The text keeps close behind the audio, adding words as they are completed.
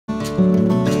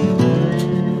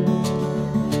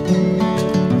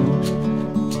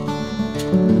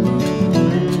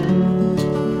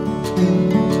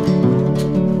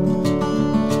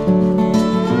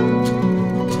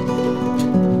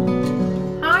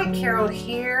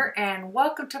Here and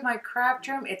welcome to my craft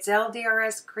room. It's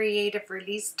LDRS creative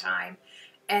release time,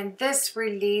 and this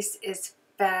release is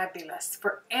fabulous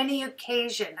for any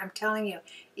occasion. I'm telling you,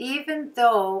 even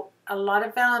though a lot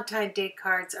of Valentine's Day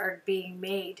cards are being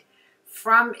made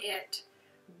from it,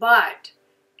 but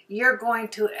you're going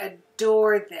to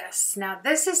adore this. Now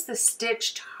this is the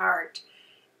stitched heart.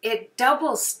 It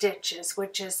double stitches,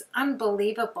 which is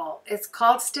unbelievable. It's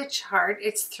called Stitch Heart.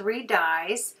 It's 3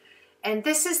 dies. And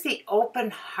this is the open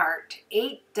heart,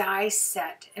 8 die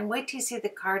set. And wait till you see the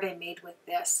card I made with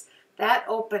this. That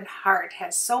open heart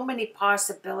has so many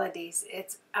possibilities.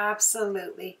 It's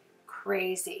absolutely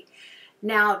crazy.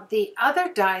 Now, the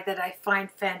other die that I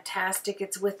find fantastic,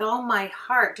 it's With All My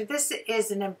Heart. This is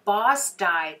an embossed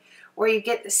die where you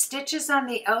get the stitches on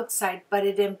the outside, but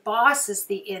it embosses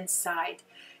the inside.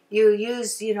 You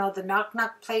use, the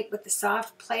knock-knock plate with the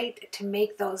soft plate to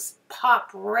make those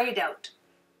pop right out.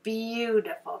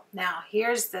 Beautiful. Now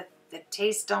here's the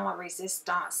taste de la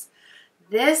resistance.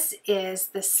 This is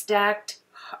the stacked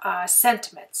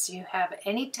sentiments. You have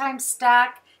anytime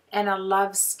stack and a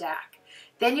love stack.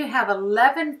 Then you have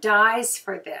 11 dies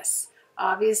for this.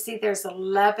 Obviously there's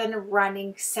 11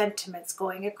 running sentiments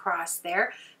going across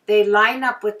there. They line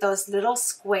up with those little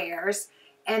squares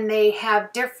and they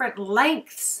have different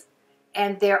lengths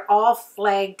and they're all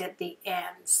flagged at the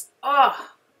ends. Oh,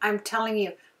 I'm telling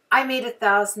you, I made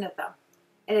 1,000 of them,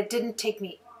 and it didn't take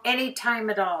me any time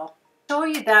at all. I'll show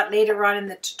you that later on in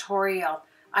the tutorial.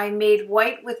 I made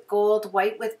white with gold,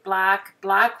 white with black,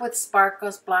 black with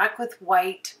sparkles, black with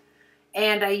white,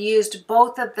 and I used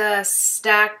both of the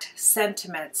stacked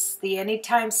sentiments. The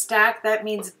anytime stack, that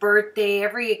means birthday,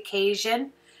 every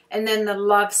occasion, and then the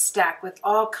love stack with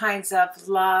all kinds of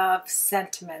love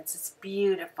sentiments. It's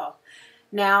beautiful.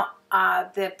 Now,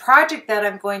 the project that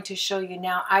I'm going to show you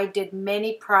now, I did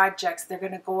many projects. They're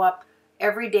going to go up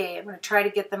every day. I'm going to try to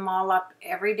get them all up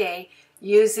every day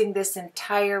using this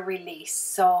entire release.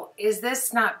 So is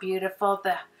this not beautiful?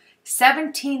 The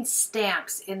 17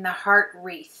 stamps in the heart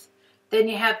wreath. Then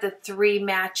you have the 3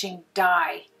 matching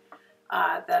die,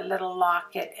 the little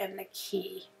locket and the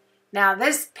key. Now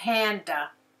this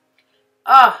panda,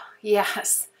 oh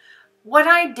yes. What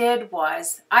I did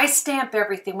was, I stamp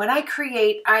everything. When I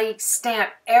create, I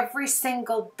stamp every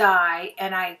single die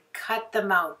and I cut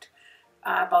them out,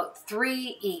 about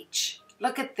 3 each.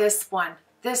 Look at this one.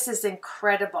 This is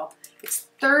incredible. It's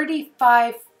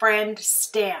 35 friend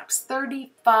stamps,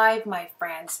 35, my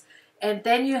friends. And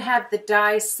then you have the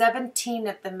dies, 17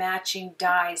 of the matching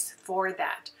dies for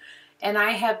that. And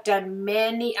I have done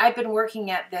many, I've been working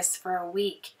at this for a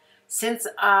week. Since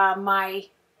my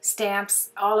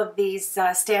stamps, all of these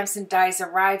stamps and dies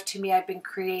arrived to me, I've been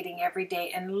creating every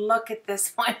day. And look at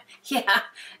this one. Yeah,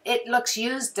 it looks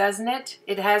used, doesn't it?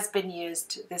 It has been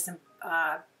used, this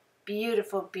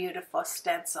beautiful, beautiful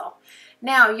stencil.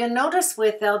 Now, you'll notice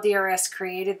with LDRS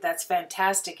Created, that's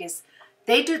fantastic, is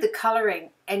they do the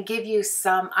coloring and give you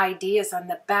some ideas on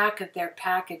the back of their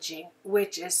packaging,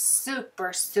 which is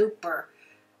super, super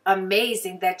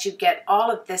amazing that you get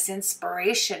all of this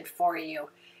inspiration for you.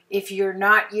 If you're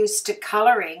not used to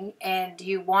coloring and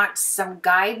you want some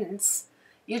guidance,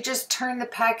 you just turn the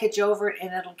package over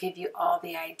and it'll give you all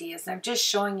the ideas. I'm just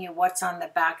showing you what's on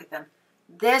the back of them.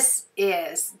 This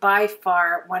is by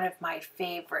far one of my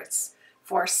favorites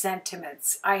for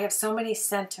sentiments. I have so many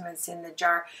sentiments in the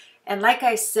jar. And like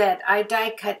I said, I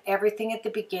die cut everything at the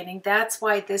beginning. That's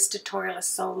why this tutorial is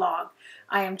so long.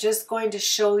 I am just going to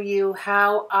show you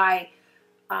how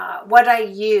what I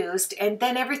used, and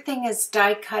then everything is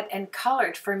die cut and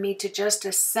colored for me to just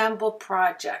assemble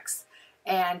projects,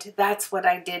 and that's what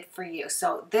I did for you.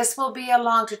 So this will be a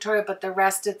long tutorial, but the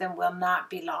rest of them will not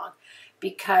be long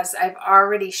because I've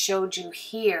already showed you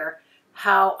here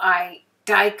how I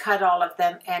die cut all of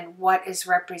them and what is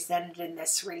represented in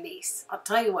this release. I'll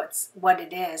tell you what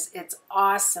it is. It's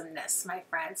awesomeness, my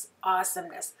friends,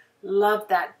 awesomeness. Love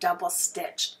that double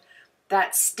stitched.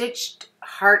 That stitched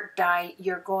heart die,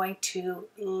 you're going to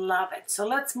love it. So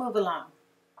let's move along.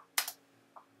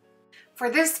 For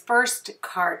this first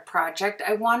card project,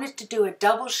 I wanted to do a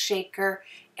double shaker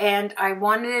and I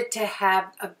wanted it to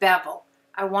have a bevel.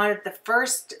 I wanted the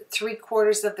first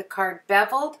 3/4 of the card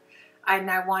beveled and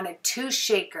I wanted 2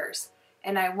 shakers.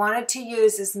 And I wanted to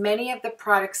use as many of the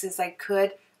products as I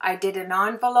could. I did an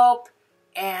envelope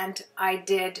and I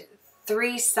did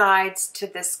 3 sides to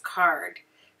this card.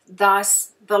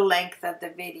 thus the length of the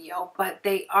video, but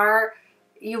they are,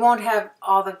 you won't have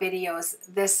all the videos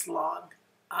this long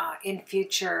in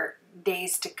future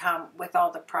days to come with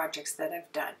all the projects that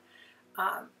I've done.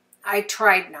 I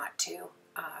tried not to.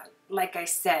 Like I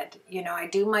said, you know, I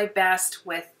do my best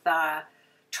with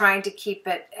trying to keep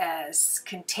it as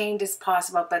contained as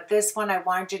possible, but this one I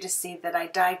wanted you to see that I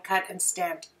die cut and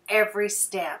stamped every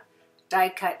stamp, die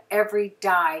cut every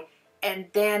die, and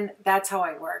then that's how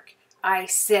I work. I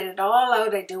set it all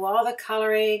out, I do all the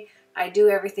coloring, I do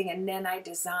everything, and then I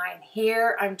design.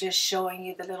 Here I'm just showing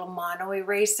you the little mono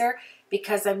eraser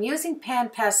because I'm using pan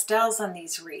pastels on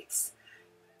these wreaths.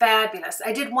 Fabulous.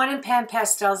 I did one in pan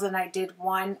pastels and I did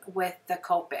one with the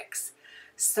Copics.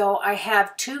 So I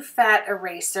have two fat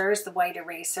erasers, the white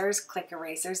erasers, click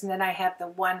erasers, and then I have the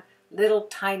one little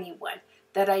tiny one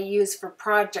that I use for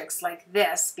projects like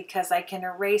this because I can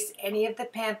erase any of the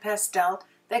pan pastel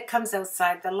that comes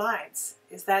outside the lines.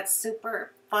 Is that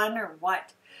super fun or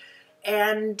what?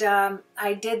 And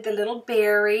I did the little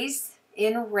berries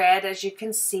in red, as you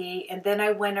can see, and then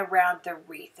I went around the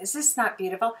wreath. Is this not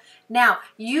beautiful? Now,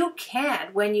 you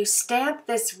can, when you stamp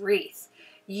this wreath,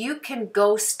 you can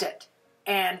ghost it.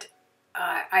 And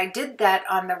I did that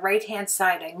on the right-hand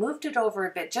side. I moved it over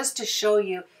a bit just to show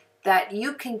you that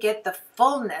you can get the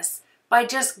fullness by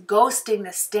just ghosting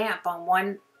the stamp on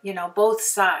one, you know, both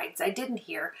sides. I didn't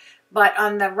here, but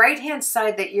on the right-hand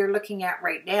side that you're looking at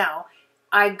right now,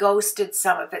 I ghosted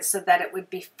some of it so that it would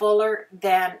be fuller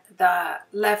than the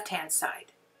left-hand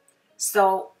side.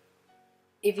 So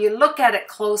if you look at it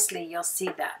closely, you'll see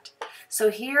that. So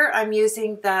here I'm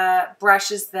using the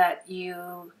brushes that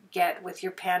you get with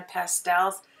your pan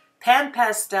pastels. Pan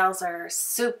pastels are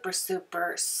super,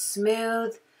 super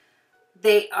smooth.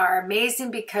 They are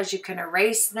amazing because you can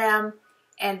erase them.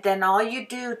 And then all you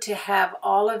do to have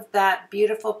all of that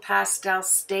beautiful pastel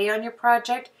stay on your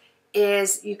project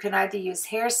is you can either use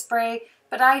hairspray,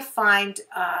 but I find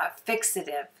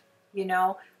fixative. You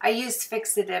know, I use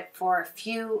fixative for a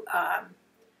few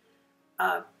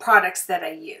products that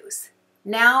I use.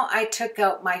 Now I took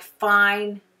out my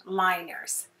fine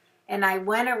liners and I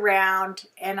went around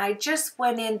and I just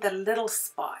went in the little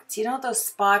spots. You know, those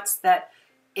spots that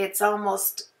it's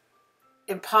almost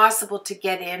impossible to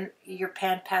get in your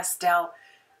pan pastel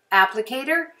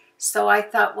applicator. So I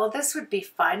thought, well, this would be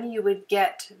fun. You would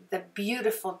get the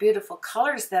beautiful, beautiful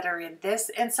colors that are in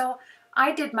this. And so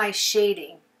I did my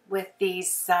shading with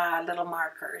these little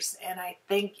markers, and I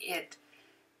think it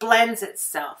blends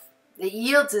itself. It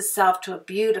yields itself to a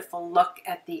beautiful look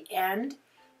at the end.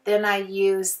 Then I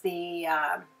use the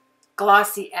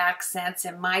glossy accents.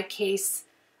 In my case,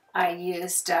 I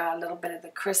used a little bit of the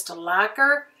crystal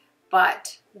lacquer,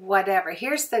 but whatever.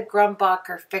 Here's the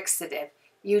Grumbacher fixative.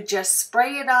 You just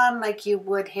spray it on like you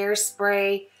would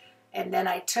hairspray, and then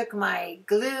I took my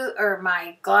glue or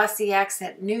my glossy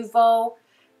accent Nouveau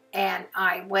and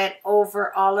I went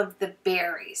over all of the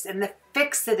berries, and the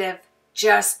fixative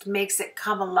just makes it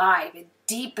come alive. It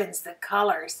deepens the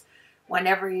colors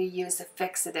whenever you use a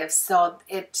fixative, so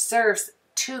it serves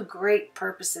two great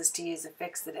purposes to use a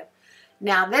fixative.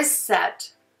 Now this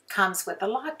set comes with a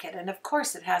locket, and of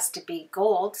course it has to be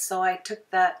gold, so I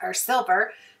took the, or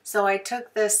silver, so I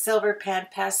took the silver pan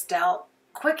pastel,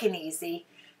 quick and easy.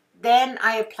 Then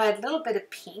I applied a little bit of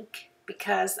pink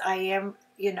because I am,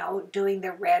 you know, doing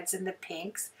the reds and the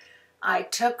pinks. I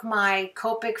took my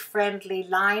Copic friendly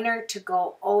liner to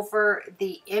go over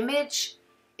the image.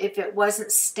 If it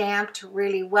wasn't stamped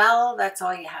really well, that's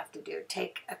all you have to do.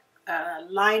 Take a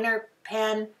liner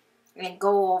pen and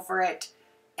go over it.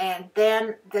 And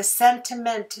then the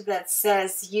sentiment that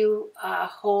says, you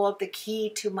hold the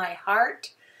key to my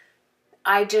heart,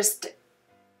 I just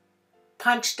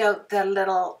punched out the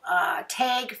little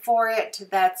tag for it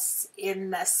that's in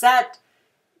the set,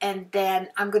 and then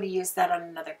I'm going to use that on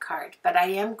another card. But I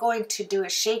am going to do a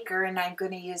shaker, and I'm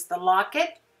going to use the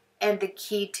locket and the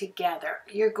key together.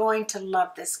 You're going to love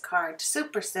this card.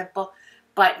 Super simple,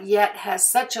 but yet has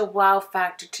such a wow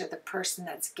factor to the person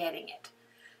that's getting it.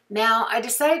 Now, I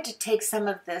decided to take some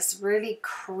of this really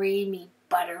creamy,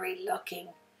 buttery looking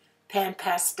pan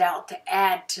pastel to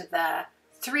add to the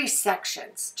 3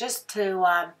 sections, just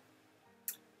to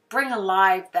bring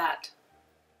alive that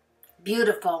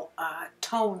beautiful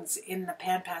tones in the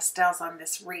pan pastels on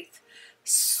this wreath.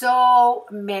 So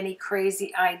many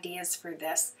crazy ideas for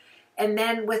this. And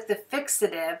then with the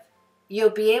fixative, you'll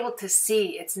be able to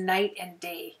see it's night and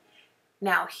day.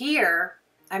 Now here,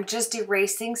 I'm just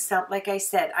erasing some, like I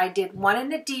said, I did one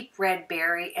in a deep red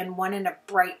berry and one in a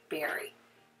bright berry.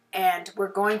 And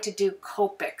we're going to do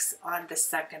Copics on the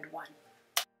second one.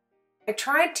 I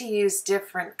tried to use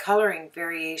different coloring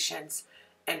variations,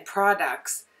 and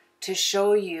products to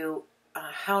show you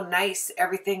how nice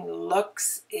everything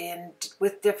looks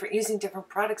using different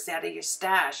products out of your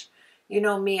stash. You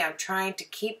know me, I'm trying to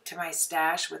keep to my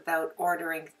stash without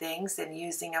ordering things and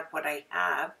using up what I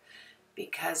have,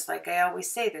 because like I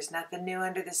always say, there's nothing new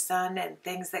under the sun, and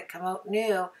things that come out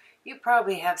new, you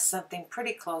probably have something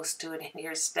pretty close to it in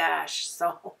your stash.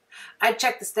 So I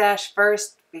check the stash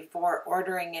first before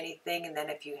ordering anything, and then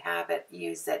if you have it,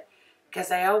 use it.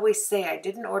 Because I always say I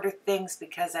didn't order things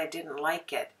because I didn't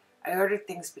like it. I ordered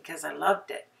things because I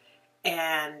loved it.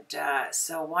 And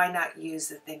so why not use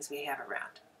the things we have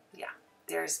around? Yeah,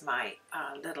 there's my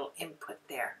little input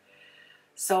there.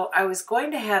 So I was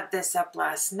going to have this up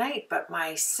last night, but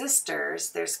my sisters,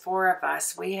 there's 4 of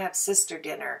us, we have sister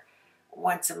dinner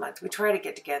once a month. We try to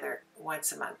get together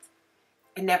once a month.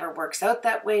 It never works out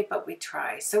that way, but we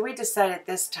try. So we decided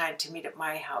this time to meet at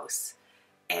my house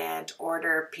and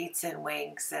order pizza and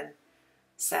wings and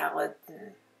salad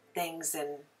and things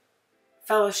and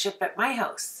fellowship at my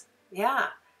house. Yeah.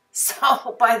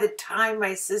 So by the time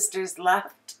my sisters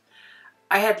left,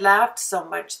 I had laughed so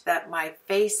much that my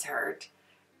face hurt,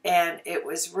 and it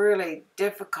was really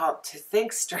difficult to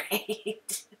think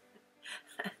straight.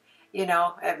 You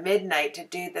know, at midnight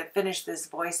to finish this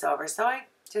voiceover. So I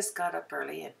just got up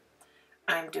early and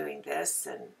I'm doing this,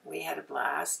 and we had a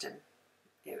blast, and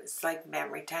it was like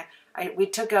memory time. We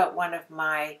took out one of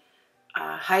my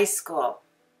high school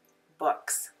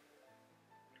books,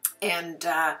 and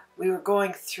we were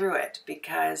going through it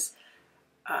because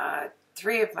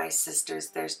 3 of my sisters,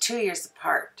 there's 2 years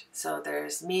apart. So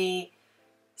there's me,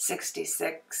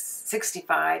 66,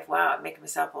 65, wow, I'm making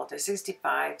myself older,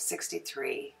 65,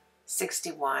 63,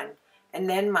 61, and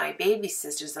then my baby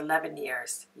sister's 11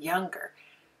 years younger.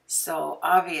 So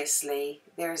obviously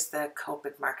there's the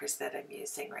Copic markers that I'm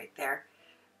using right there.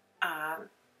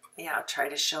 Yeah, I'll try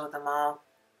to show them all,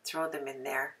 throw them in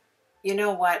there. You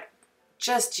know what,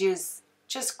 just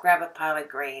grab a pile of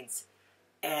grains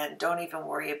and don't even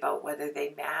worry about whether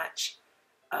they match.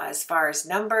 As far as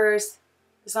numbers,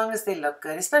 as long as they look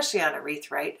good, especially on a wreath,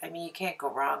 right? I mean, you can't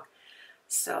go wrong.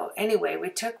 So anyway, we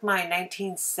took my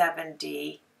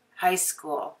 1970 high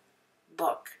school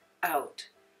book out,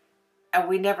 and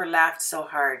we never laughed so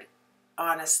hard.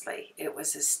 Honestly, it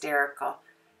was hysterical.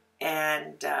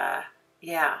 And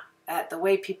yeah, at the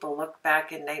way people look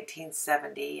back in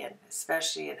 1970, and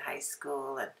especially in high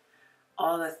school, and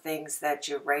all the things that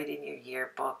you write in your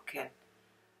yearbook, and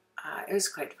it was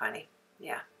quite funny.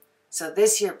 Yeah. So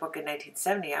this yearbook in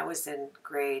 1970, I was in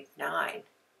grade 9.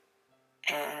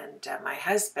 And my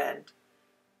husband,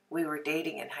 we were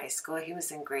dating in high school. He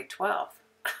was in grade 12.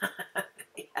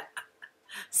 Yeah.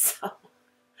 So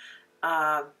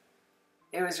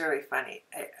it was really funny.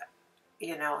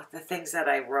 You know, the things that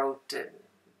I wrote, and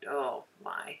oh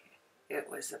my, it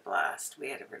was a blast.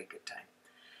 We had a really good time.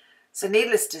 So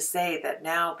needless to say that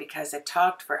now, because I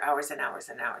talked for hours and hours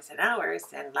and hours and hours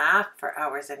and laughed for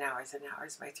hours and hours and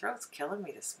hours, my throat's killing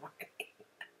me this morning.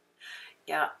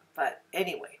 Yeah, but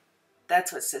anyway,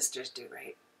 that's what sisters do,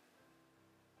 right?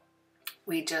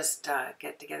 We just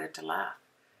get together to laugh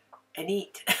and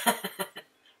eat,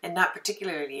 and not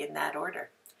particularly in that order.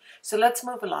 So let's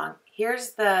move along.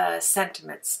 Here's the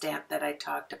sentiment stamp that I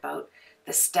talked about,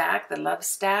 the stack, the love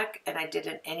stack, and I did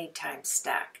an anytime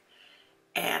stack.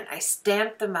 And I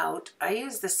stamped them out. I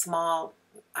use the small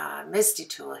Misty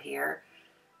tool here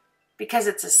because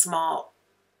it's a small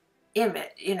image.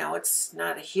 You know, it's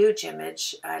not a huge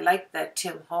image. I like the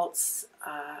Tim Holtz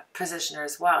positioner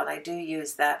as well, and I do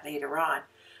use that later on.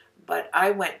 But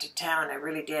I went to town, I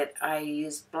really did. I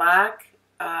used black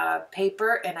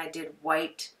paper, and I did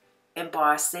white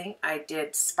embossing. I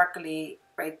did sparkly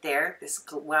right there, this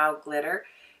wow glitter,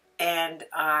 and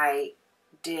I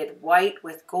did white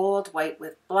with gold, white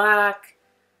with black.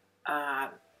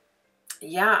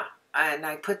 Yeah, and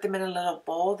I put them in a little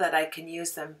bowl that I can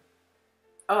use them.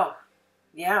 Oh,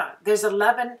 yeah, there's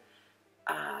 11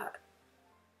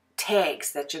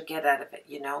 tags that you'll get out of it,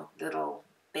 you know, little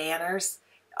banners,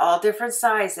 all different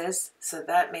sizes, so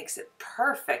that makes it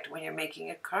perfect when you're making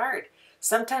a card.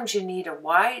 Sometimes you need a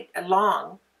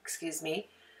long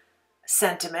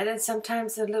sentiment, and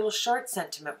sometimes a little short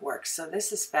sentiment works. So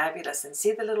this is fabulous. And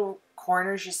see the little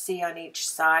corners you see on each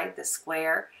side, the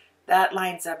square? That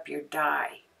lines up your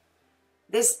die.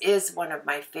 This is one of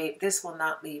my favorite. This will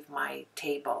not leave my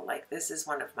table. Like, this is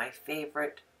one of my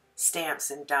favorite stamps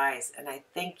and dies, and I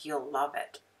think you'll love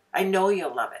it. I know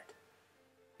you'll love it,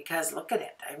 because look at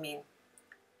it. I mean,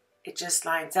 it just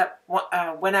lines up.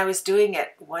 When I was doing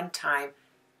it one time,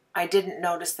 I didn't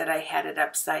notice that I had it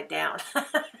upside down.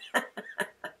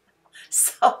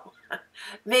 So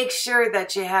Make sure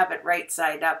that you have it right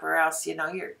side up, or else,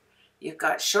 you've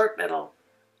got short little,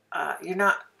 you're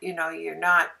not,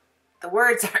 the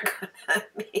words aren't going to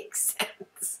make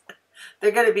sense.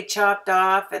 They're going to be chopped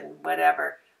off and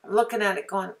whatever. I'm looking at it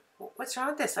going, what's wrong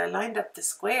with this? I lined up the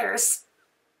squares.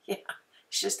 Yeah,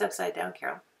 it's just upside down,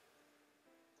 Carol.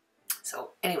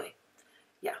 So anyway,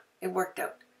 yeah, it worked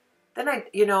out. Then I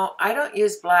don't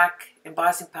use black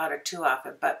embossing powder too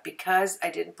often, but because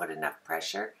I didn't put enough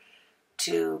pressure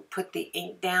to put the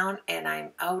ink down and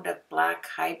I'm out of black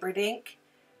hybrid ink,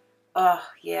 oh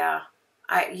yeah,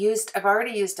 I've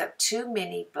already used up 2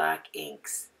 mini black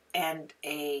inks and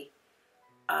a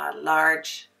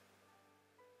large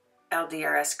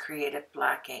LDRS Creative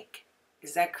black ink.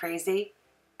 Is that crazy?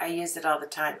 I use it all the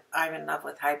time. I'm in love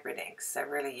with hybrid inks. I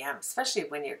really am, especially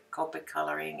when you're Copic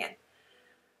coloring and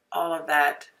all of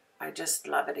that. I just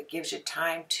love it. It gives you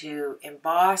time to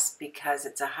emboss because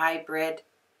it's a hybrid.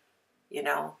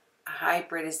 A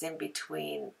hybrid is in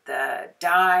between the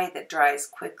dye that dries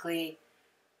quickly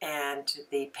and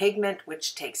the pigment,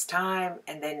 which takes time,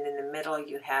 and then in the middle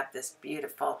you have this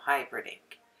beautiful hybrid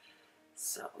ink.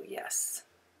 So yes,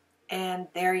 and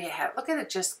there you have it. Look at it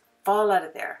just fall out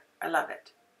of there. I love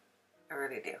it. I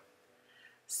really do.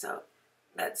 So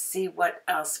let's see what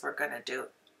else we're going to do.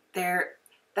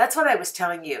 That's what I was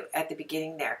telling you at the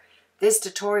beginning there. This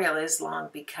tutorial is long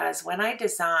because when I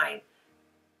design,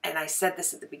 and I said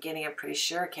this at the beginning, I'm pretty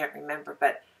sure, I can't remember,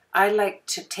 but I like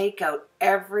to take out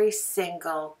every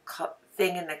single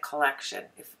thing in the collection.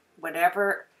 If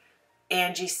whatever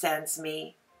Angie sends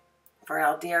me for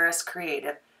LDRS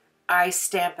Creative, I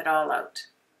stamp it all out.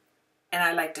 And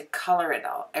I like to color it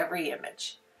all, every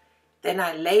image. Then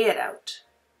I lay it out,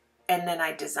 and then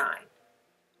I design.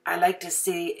 I like to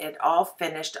see it all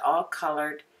finished, all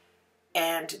colored,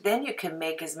 and then you can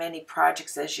make as many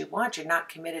projects as you want. You're not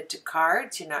committed to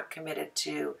cards. You're not committed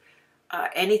to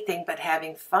anything but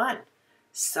having fun.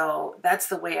 So that's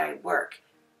the way I work.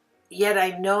 Yet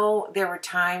I know there were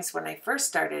times when I first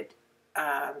started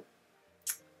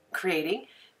creating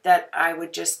that I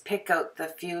would just pick out the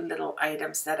few little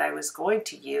items that I was going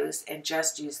to use and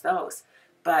just use those.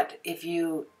 But if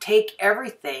you take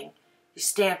everything, you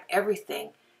stamp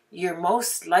everything, you're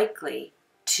most likely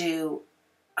to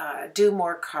do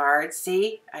more cards.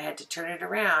 See, I had to turn it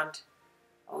around.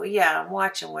 Oh yeah, I'm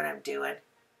watching what I'm doing.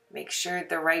 Make sure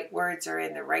the right words are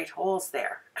in the right holes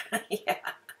there. Yeah.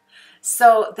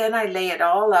 So then I lay it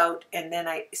all out, and then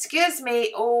excuse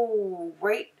me, oh,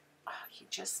 right. Oh, you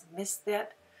just missed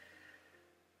that.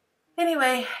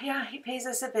 Anyway, yeah, he pays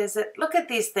us a visit. Look at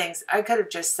these things. I could have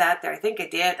just sat there. I think I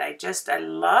did. I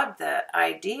loved the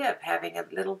idea of having a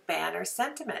little banner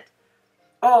sentiment.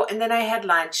 Oh, and then I had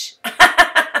lunch.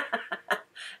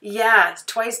 Yeah,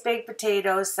 twice baked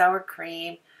potatoes, sour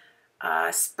cream,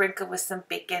 sprinkled with some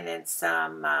bacon and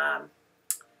some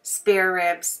spare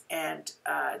ribs and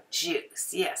juice.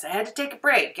 Yes, I had to take a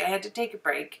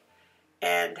break.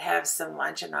 And have some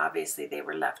lunch, and obviously they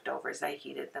were leftovers. I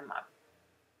heated them up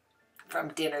from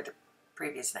dinner the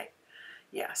previous night.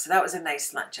 Yeah, so that was a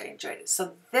nice lunch. I enjoyed it.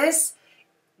 So this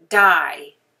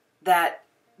die that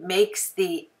makes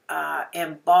the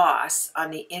emboss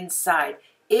on the inside,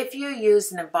 if you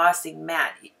use an embossing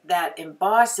mat, that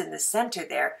emboss in the center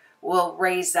there will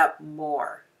raise up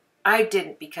more. I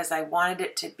didn't, because I wanted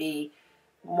it to be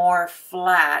more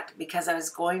flat, because I was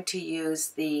going to use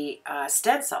the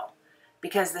stencil,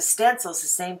 because the stencil is the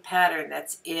same pattern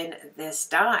that's in this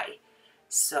die.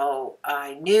 So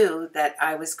I knew that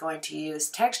I was going to use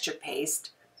texture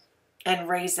paste and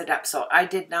raise it up. So I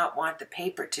did not want the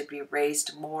paper to be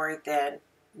raised more than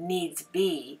needs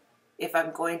be if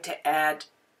I'm going to add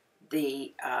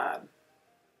the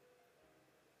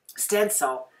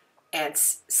stencil and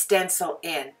stencil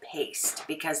in paste,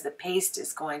 because the paste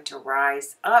is going to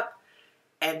rise up,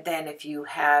 and then if you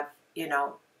have,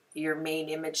 your main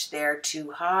image there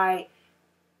too high,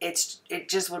 it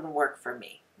just wouldn't work for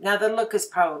me. Now the look is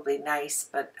probably nice,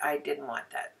 but I didn't want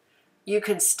that. You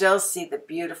can still see the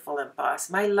beautiful emboss.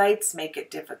 My lights make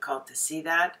it difficult to see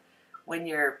that when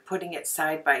you're putting it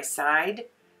side by side,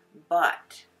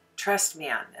 but trust me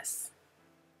on this.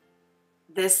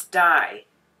 This die,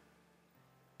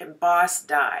 embossed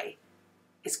die,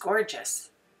 is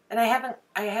gorgeous. And I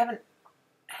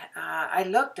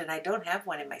looked and I don't have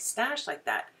one in my stash like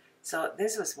that. So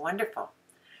this was wonderful.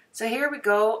 So here we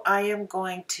go. I am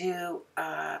going to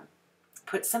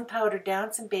put some powder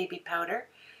down, some baby powder,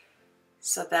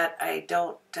 so that I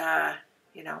don't,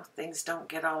 things don't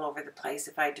get all over the place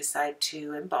if I decide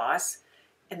to emboss.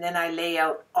 And then I lay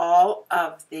out all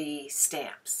of the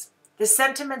stamps. The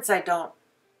sentiments, I don't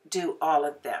do all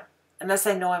of them. unless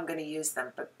I know I'm going to use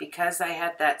them. But because I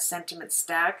had that sentiment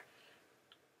stack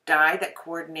die that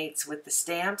coordinates with the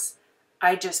stamps,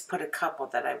 I just put a couple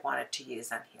that I wanted to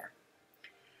use on here.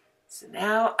 So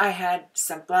now I had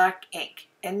some black ink,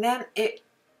 and then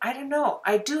I don't know,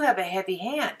 I do have a heavy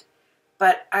hand,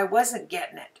 but I wasn't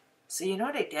getting it. So you know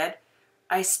what I did?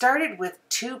 I started with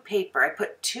 2 paper. I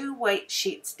put 2 white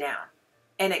sheets down,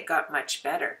 and it got much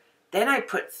better. Then I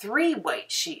put 3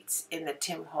 white sheets in the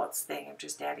Tim Holtz thing. I'm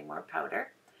just adding more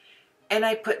powder. And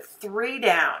I put 3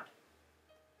 down.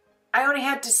 I only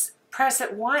had to press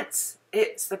it once.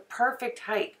 It's the perfect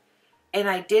height. And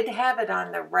I did have it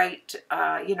on the right,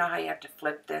 you know how you have to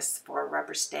flip this for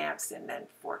rubber stamps and then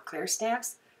for clear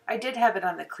stamps? I did have it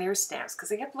on the clear stamps because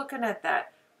I kept looking at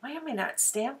that. Why am I not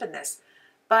stamping this?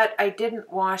 But I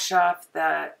didn't wash off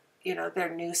the, you know,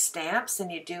 their new stamps,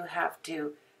 and you do have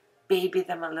to baby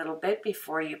them a little bit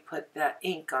before you put the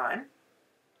ink on.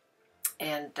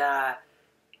 And,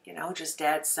 you know, just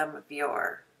add some of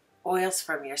your oils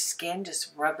from your skin.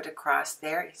 Just rub it across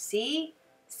there. See?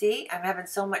 See, I'm having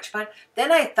so much fun. Then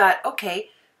I thought, okay,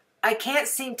 I can't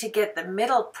seem to get the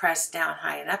middle pressed down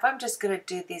high enough. I'm just going to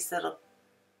do these little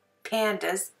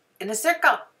pandas in a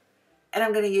circle. And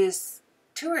I'm going to use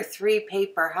 2 or 3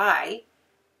 paper high.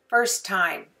 First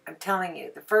time, I'm telling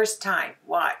you, the first time,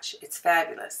 watch, it's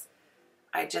fabulous.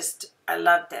 I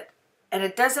loved it. And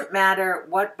it doesn't matter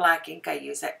what black ink I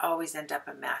use, I always end up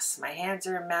a mess. My hands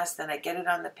are a mess, then I get it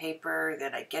on the paper,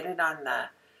 then I get it on the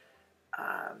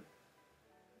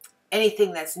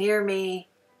anything that's near me,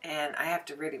 and I have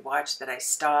to really watch that I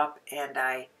stop and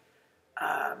I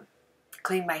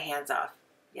clean my hands off.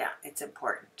 Yeah, it's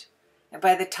important. And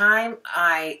by the time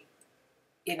I,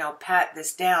 you know, pat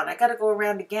this down, I got to go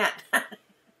around again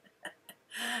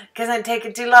because I'm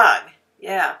taking too long.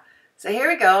 Yeah. So here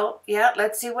we go. Yeah,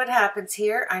 let's see what happens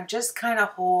here. I'm just kind of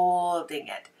holding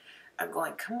it. I'm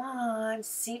going, come on,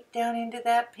 seep down into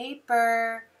that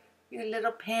paper. You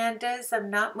little pandas, I'm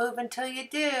not moving till you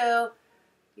do.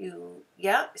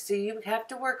 Yeah, so you have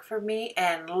to work for me,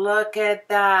 and look at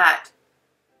that.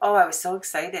 Oh, I was so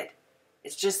excited.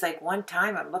 It's just like one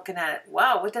time I'm looking at it.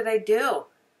 Wow, what did I do?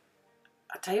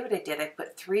 I'll tell you what I did. I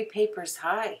put 3 papers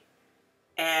high,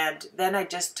 and then I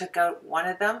just took out one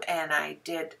of them, and I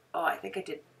did, oh, I think I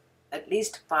did at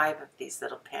least 5 of these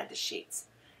little panda sheets.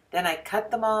 Then I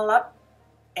cut them all up,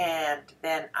 and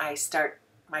then I start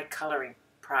my coloring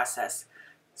process.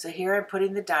 So here I'm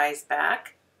putting the dies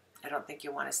back. I don't think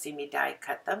you want to see me die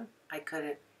cut them. I could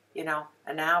have, you know,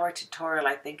 an hour tutorial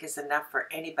I think is enough for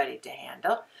anybody to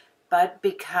handle. But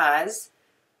because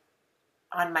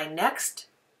on my next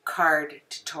card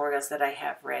tutorials that I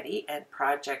have ready and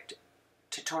project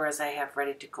tutorials I have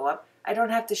ready to go up, I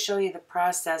don't have to show you the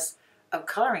process of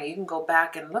coloring. You can go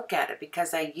back and look at it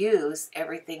because I use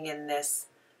everything in this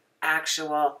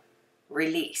actual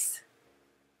release.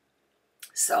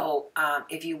 So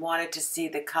if you wanted to see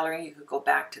the coloring, you could go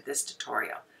back to this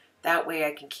tutorial. That way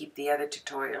I can keep the other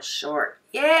tutorials short.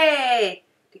 Yay!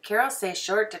 Did Carol say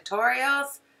short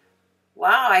tutorials?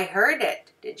 Wow, I heard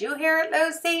it. Did you hear it,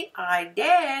 Lucy? I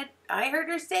did. I heard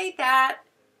her say that.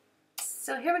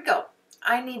 So here we go.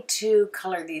 I need to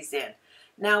color these in.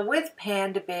 Now with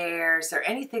panda bears or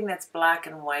anything that's black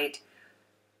and white,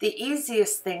 the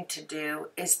easiest thing to do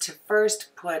is to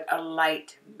first put a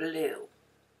light blue.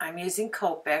 I'm using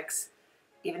Copics.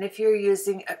 Even if you're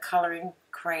using a coloring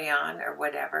crayon or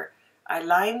whatever, I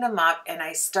line them up and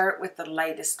I start with the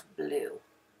lightest blue.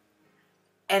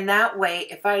 And that way,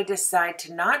 if I decide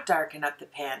to not darken up the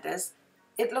pandas,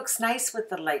 it looks nice with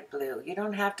the light blue. You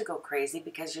don't have to go crazy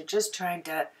because you're just trying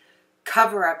to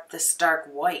cover up the stark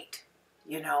white,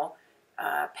 you know.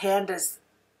 Pandas,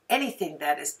 anything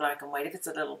that is black and white, if it's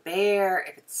a little bear,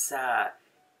 if it's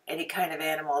any kind of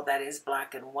animal that is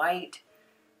black and white,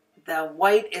 the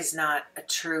white is not a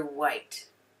true white.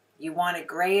 You want to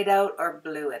gray it out or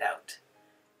blue it out.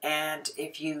 And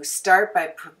if you start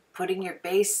by putting your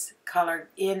base color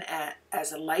in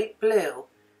as a light blue,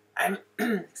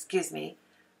 excuse me,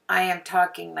 I am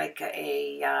talking like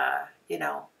you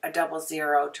know, a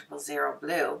 00, 000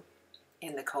 blue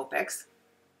in the Copics.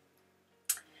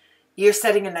 You're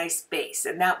setting a nice base,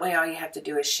 and that way all you have to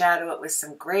do is shadow it with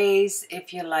some grays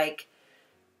if you like.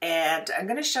 And I'm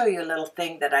going to show you a little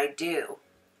thing that I do.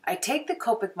 I take the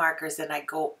Copic markers and I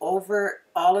go over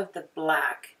all of the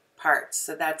black parts.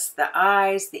 So that's the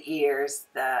eyes, the ears,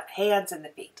 the hands, and the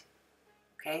feet.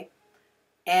 Okay?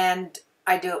 And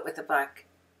I do it with the black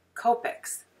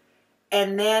Copics.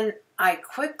 And then I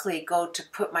quickly go to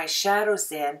put my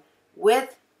shadows in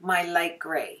with my light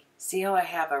gray. See how I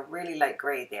have a really light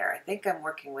gray there? I think I'm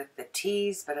working with the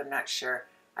T's, but I'm not sure.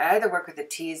 I either work with the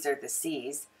T's or the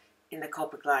C's. in the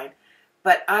Copic line,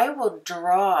 but I will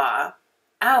draw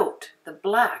out the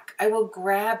black. I will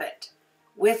grab it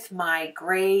with my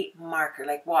gray marker.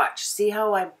 Like, watch, see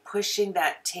how I'm pushing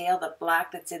that tail, the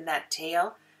black that's in that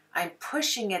tail? I'm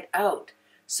pushing it out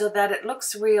so that it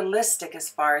looks realistic as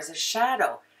far as a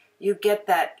shadow. You get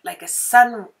that like a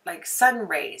sun, like sun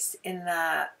rays in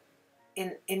the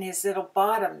in his little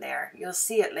bottom there. You'll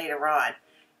see it later on.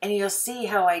 And you'll see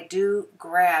how I do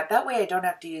grab. That way I don't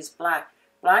have to use black.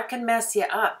 Black can mess you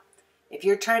up. If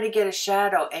you're trying to get a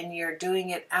shadow and you're doing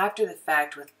it after the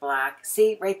fact with black,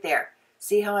 see right there.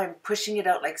 See how I'm pushing it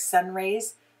out like sun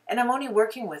rays? And I'm only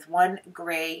working with one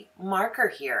gray marker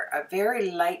here, a very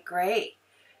light gray.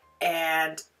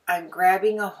 And I'm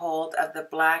grabbing a hold of the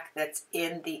black that's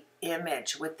in the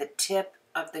image with the tip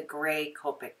of the gray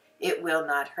Copic. It will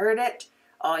not hurt it.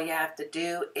 All you have to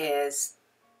do is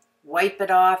wipe it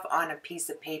off on a piece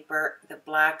of paper, the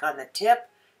black on the tip,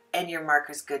 and your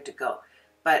marker's good to go.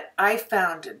 But I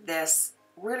found this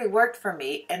really worked for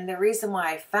me, and the reason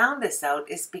why I found this out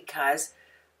is because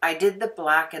I did the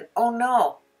black and oh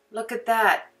no, look at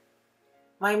that.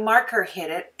 My marker hit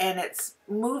it and it's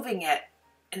moving it.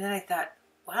 And then I thought,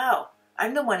 wow,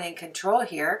 I'm the one in control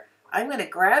here. I'm going to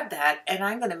grab that and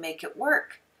I'm going to make it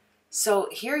work. So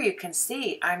here you can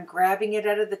see I'm grabbing it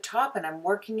out of the top and I'm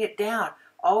working it down,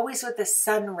 always with a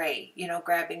sun ray, you know,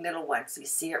 grabbing little ones. You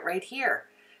see it right here.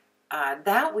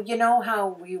 You know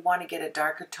how you want to get a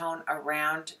darker tone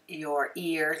around your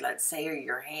ear, let's say, or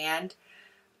your hand,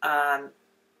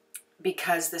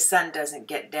 because the sun doesn't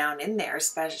get down in there,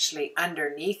 especially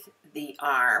underneath the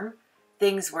arm,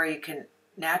 things where you can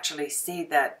naturally see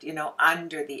that, you know,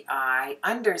 under the eye.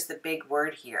 Under is the big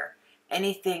word here.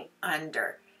 Anything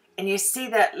under. And you see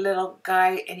that little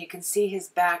guy and you can see his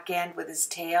back end with his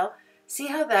tail. See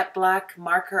how that black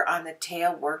marker on the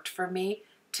tail worked for me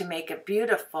to make a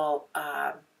beautiful,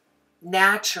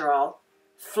 natural,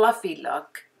 fluffy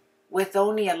look with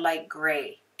only a light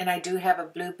gray. And I do have a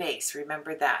blue base,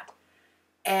 remember that.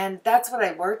 And that's what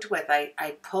I worked with.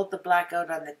 I pulled the black out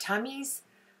on the tummies.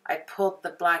 I pulled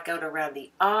the black out around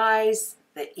the eyes,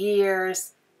 the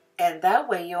ears, and that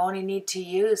way you only need to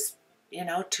use, you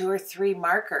know, 2 or 3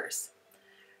 markers.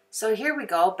 So here we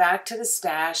go, back to the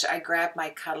stash. I grabbed my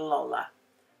Catalola.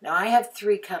 Now I have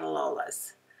 3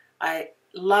 Catalolas. I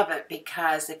love it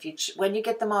because when you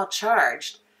get them all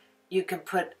charged, you can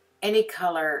put any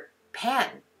color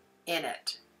pen in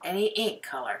it, any ink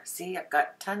color. See, I've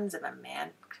got tons of them, man,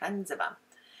 tons of them.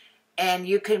 And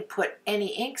you can put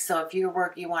any ink. So if you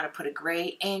want to put a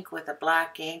gray ink with a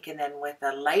black ink and then with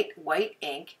a light white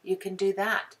ink, you can do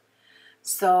that.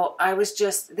 So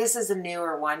this is a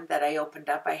newer one that I opened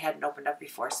up. I hadn't opened up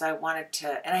before, so I wanted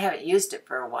to, and I haven't used it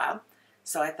for a while.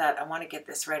 So I thought, I want to get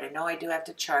this right. I know I do have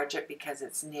to charge it because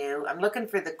it's new. I'm looking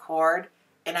for the cord,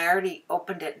 and I already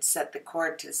opened it and set the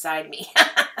cord to the side me.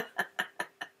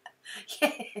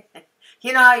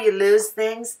 You know how you lose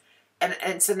things?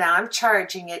 And so now I'm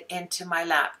charging it into my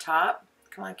laptop.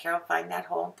 Come on, Carol, find that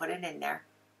hole and put it in there.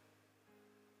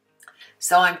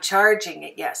 So I'm charging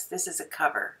it. Yes, this is a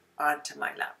cover onto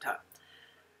my laptop.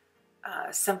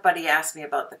 Somebody asked me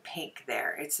about the pink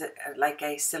there. It's like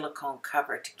a silicone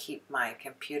cover to keep my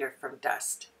computer from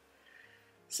dust.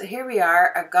 So here we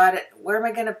are. I've got it. Where am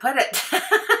I going to put it?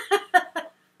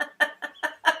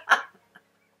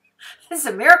 This is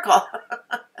a miracle.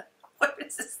 Where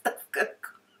is this stuff going to go?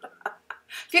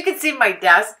 If you can see my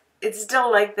desk, it's still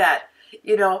like that.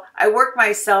 You know, I work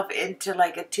myself into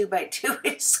like a 2x2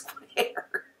 inch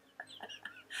square.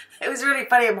 It was really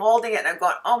funny. I'm holding it and I'm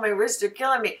going, oh, my wrists are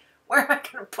killing me. Where am I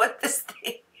going to put this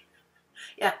thing?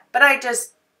 Yeah, but I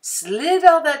just slid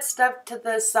all that stuff to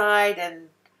the side and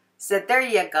said, there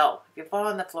you go. If you fall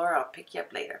on the floor, I'll pick you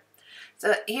up later.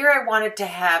 So here I wanted to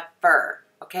have fur,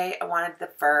 okay? I wanted the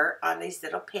fur on these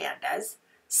little pandas.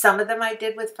 Some of them I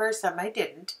did with fur, some I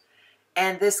didn't.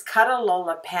 And this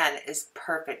Catalola pen is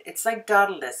perfect. It's like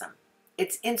dotalism.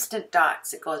 It's instant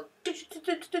dots. It goes, you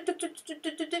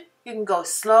can go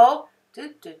slow,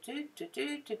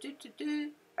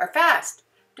 or fast,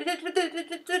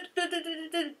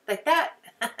 like that.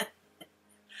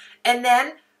 And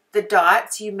then the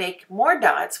dots, you make more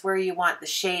dots where you want the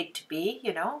shade to be,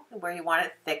 you know, where you want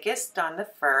it thickest on the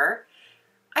fur.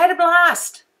 I had a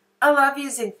blast. I love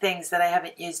using things that I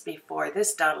haven't used before.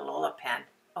 This Dotalola pen,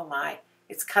 oh my,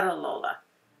 it's Catalola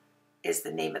is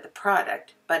the name of the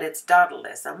product, but it's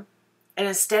dotalism. And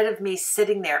instead of me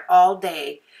sitting there all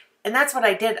day, and that's what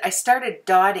I did, I started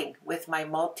dotting with my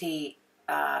multi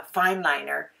fine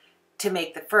liner to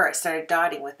make the fur. I started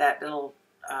dotting with that little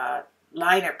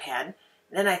liner pen.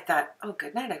 And then I thought, oh,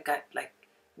 good night, I've got like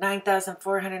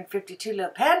 9,452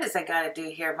 little pandas I got to do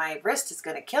here. My wrist is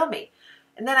going to kill me.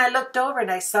 And then I looked over and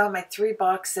I saw my 3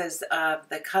 boxes of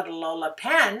the Cuddalola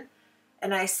pen.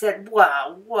 And I said,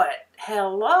 wow, what?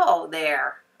 Hello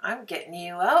there. I'm getting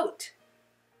you out.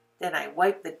 Then I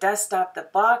wiped the dust off the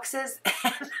boxes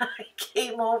and I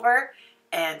came over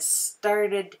and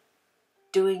started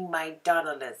doing my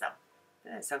dawdleism.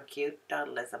 Isn't that so cute?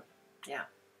 Dawdleism. Yeah.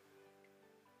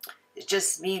 It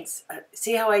just means,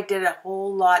 see how I did a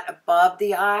whole lot above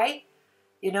the eye?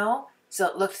 You know? So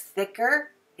it looks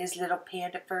thicker. His little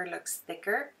panda fur looks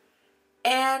thicker.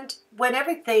 And when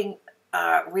everything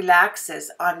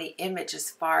relaxes on the image as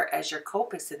far as your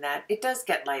Copics in that, it does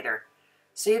get lighter.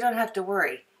 So you don't have to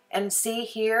worry. And see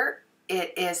here,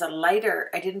 it is a lighter.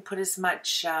 I didn't put as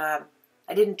much, I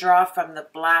didn't draw from the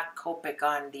black Copic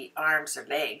on the arms or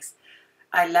legs.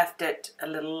 I left it a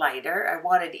little lighter. I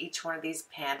wanted each one of these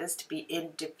pandas to be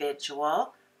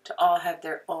individual, to all have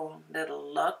their own little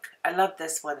look. I love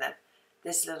this one,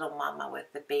 this little mama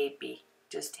with the baby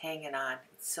just hanging on.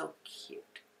 It's so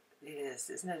cute. It is.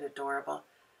 Isn't it adorable?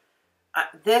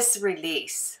 This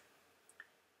release,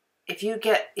 if you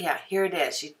get, yeah, here it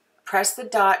is. You press the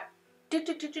dot,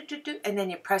 and then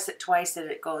you press it twice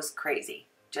and it goes crazy.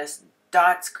 Just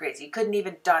dots crazy. You couldn't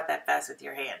even dot that fast with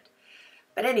your hand.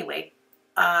 But anyway,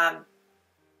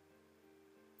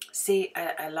 see,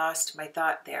 I lost my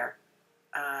thought there.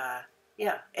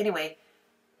 Yeah, anyway.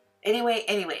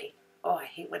 Oh, I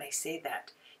hate when I say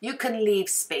that. You can leave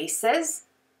spaces.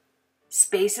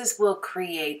 Spaces will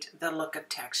create the look of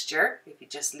texture if you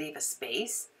just leave a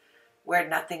space where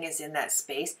nothing is in that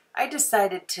space. I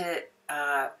decided to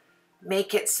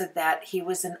make it so that he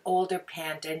was an older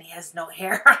panda and he has no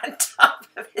hair on top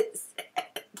of his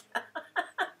head.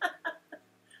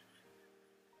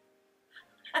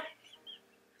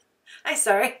 I'm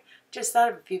sorry, just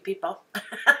thought of a few people.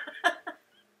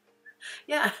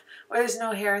 Yeah, where there's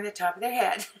no hair on the top of their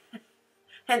head.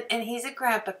 And he's a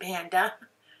grandpa panda.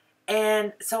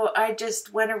 And so I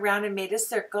just went around and made a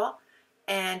circle.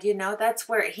 And, you know, that's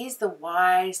where he's the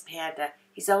wise panda.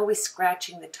 He's always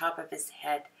scratching the top of his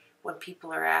head when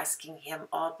people are asking him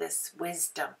all this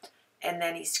wisdom. And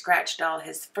then he scratched all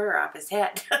his fur off his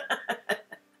head.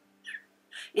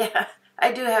 Yeah,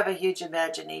 I do have a huge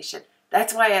imagination.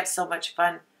 That's why I have so much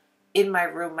fun in my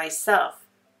room myself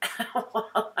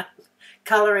while I'm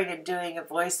coloring and doing a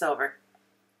voiceover.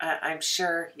 I'm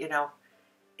sure, you know,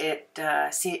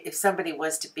 see, if somebody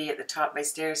was to be at the top of my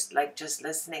stairs, like just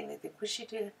listening, they think, what's she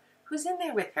doing? Who's in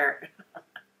there with her?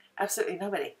 Absolutely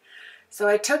nobody. So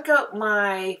I took out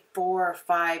my 4 or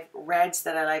 5 reds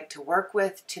that I like to work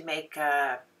with to make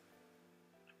a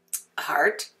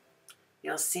heart.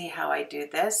 You'll see how I do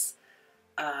this.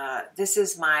 This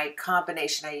is my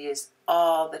combination I use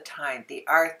all the time. The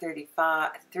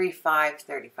R35,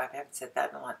 3535, I haven't said that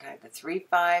in a long time. The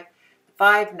 35, the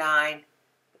 59,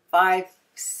 the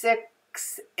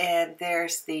 56, and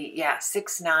there's the, yeah,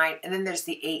 69, and then there's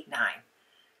the 89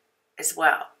 as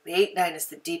well. The 89 is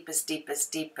the deepest,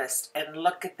 deepest, deepest, and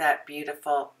look at that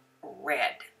beautiful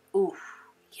red. Ooh,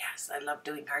 yes, I love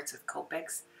doing hearts with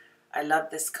Copics. I love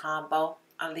this combo.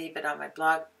 I'll leave it on my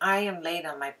blog. I am late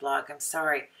on my blog. I'm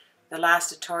sorry. The last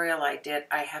tutorial I did,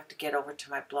 I have to get over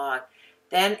to my blog.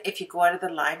 Then if you go out of the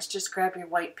lines, just grab your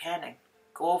white pen and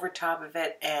go over top of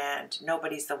it and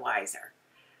nobody's the wiser.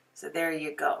 So there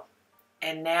you go.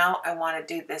 And now I want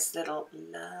to do this little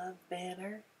love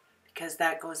banner because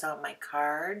that goes on my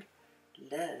card.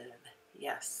 Love.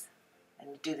 Yes. And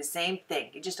you do the same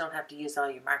thing. You just don't have to use all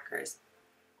your markers.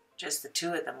 Just the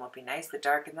 2 of them will be nice, the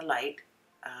dark and the light.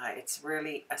 It's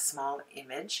really a small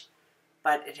image,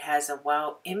 but it has a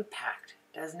wow impact,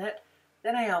 doesn't it?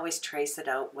 Then I always trace it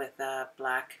out with a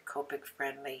black Copic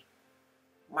friendly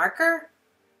marker.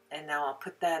 And now I'll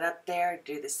put that up there,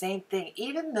 do the same thing,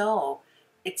 even though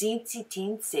it's eensy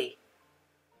teensy.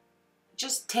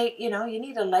 Just take, you know, you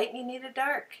need a light and you need a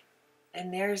dark.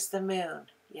 And there's the moon,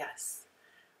 yes.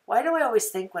 Why do I always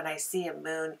think when I see a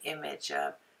moon image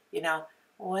of, you know,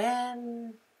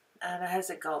 when, how does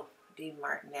it go? Dean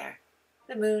Martin there.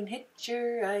 The moon hits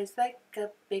your eyes like a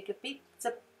big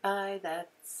pizza pie,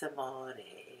 that's amore.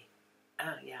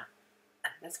 Oh, yeah.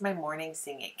 That's my morning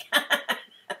singing. I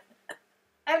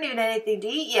haven't even had anything to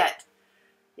eat yet.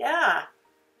 Yeah.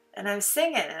 And I'm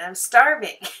singing and I'm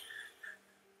starving.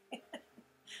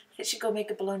 I should go make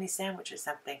a bologna sandwich or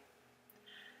something.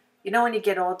 You know, when you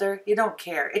get older, you don't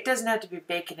care. It doesn't have to be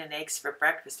bacon and eggs for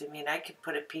breakfast. I mean, I could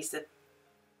put a piece of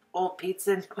old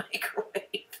pizza in the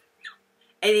microwave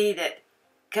and eat it.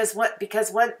 Because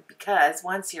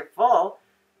once you're full,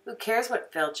 who cares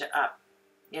what filled you up?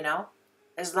 You know?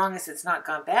 As long as it's not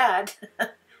gone bad.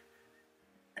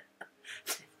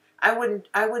 I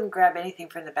wouldn't grab anything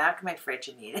from the back of my fridge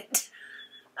and eat it.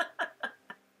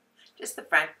 Just the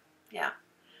front. Yeah.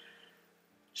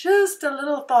 Just a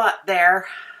little thought there.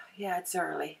 Yeah, it's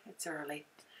early. It's early.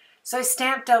 So I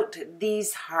stamped out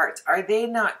these hearts. Are they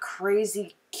not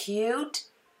crazy cute?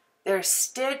 They're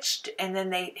stitched, and then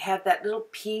they have that little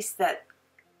piece that,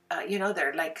 you know,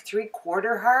 they're like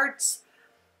 3/4 hearts.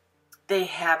 They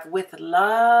have with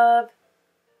love.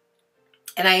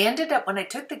 And I ended up, when I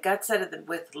took the guts out of the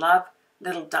with love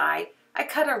little die, I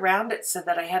cut around it so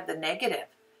that I have the negative.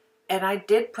 And I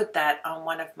did put that on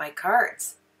one of my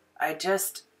cards. I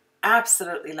just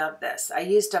absolutely love this. I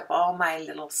used up all my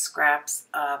little scraps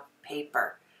of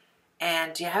paper.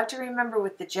 And you have to remember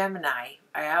with the Gemini,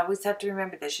 I always have to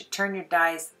remember this, you turn your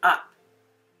dies up.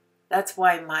 That's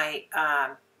why my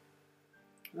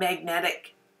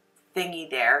magnetic thingy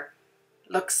there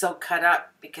looks so cut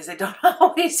up, because I don't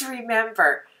always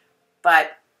remember.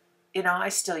 But, you know, I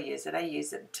still use it. I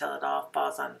use it until it all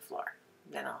falls on the floor.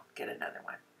 Then I'll get another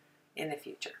one in the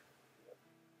future.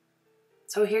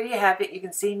 So here you have it. You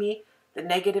can see me, the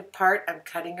negative part, I'm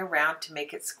cutting around to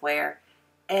make it square.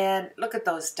 And look at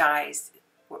those dies.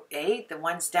 The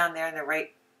ones down there in the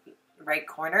right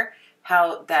corner,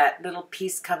 how that little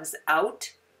piece comes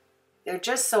out. They're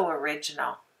just so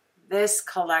original. This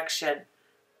collection,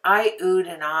 I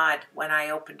oohed and awed when I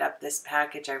opened up this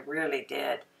package. I really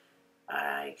did.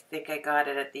 I think I got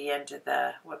it at the end of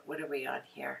the, what are we on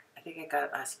here? I think I got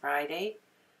it last Friday.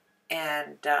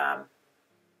 And,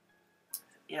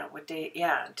 yeah, what day?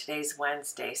 Yeah, today's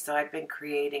Wednesday. So I've been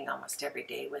creating almost every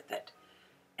day with it.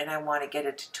 And I want to get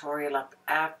a tutorial up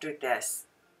after this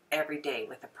every day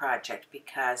with a project,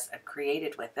 because I've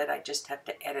created with it. I just have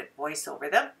to edit voice over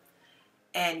them.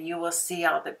 And you will see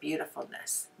all the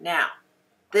beautifulness. Now,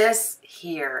 this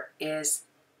here is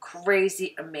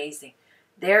crazy amazing.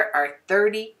 There are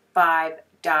 35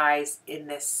 dies in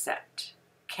this set.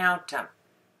 Count them.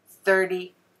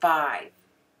 35.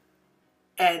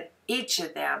 And each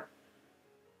of them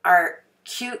are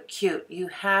cute, cute. You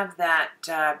have that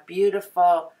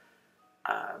beautiful,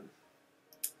 I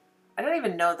don't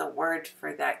even know the word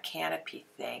for that canopy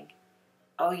thing.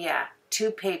 Oh yeah,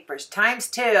 2 papers, times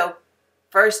 2.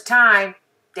 First time,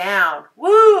 down.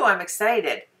 Woo, I'm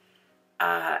excited.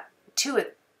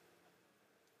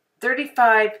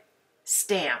 35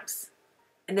 stamps.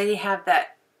 And then you have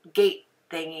that gate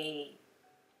thingy,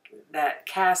 that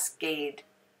cascade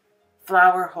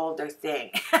flower holder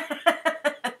thing.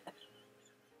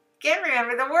 Can't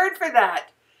remember the word for that.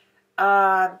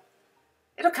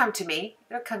 It'll come to me.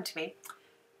 It'll come to me.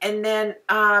 And then,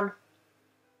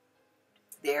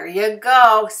 there you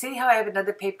go. See how I have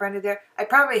another paper under there? I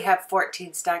probably have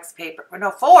 14 stacks of paper. Or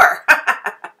no, 4.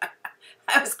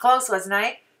 I was close, wasn't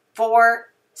I?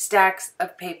 4 stacks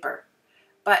of paper.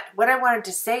 But what I wanted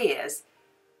to say is,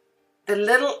 the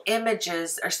little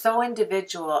images are so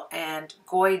individual and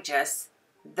gorgeous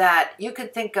that you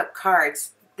could think up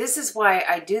cards. This is why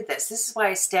I do this. This is why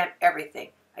I stamp everything.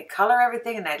 I color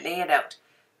everything and I lay it out.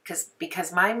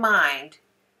 Because my mind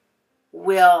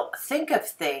will think of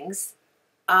things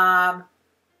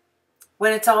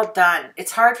when it's all done.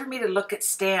 It's hard for me to look at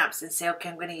stamps and say, okay,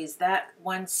 I'm going to use that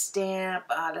one stamp.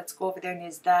 Let's go over there and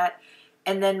use that.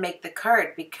 And then make the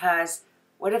card, because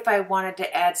what if I wanted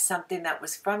to add something that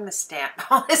was from the stamp?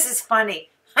 Oh, this is funny.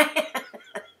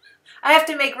 I have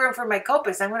to make room for my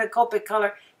Copics. I'm going to Copic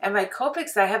color. And my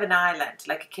Copics, I have an island,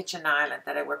 like a kitchen island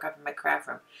that I work up in my craft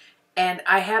room. And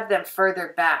I have them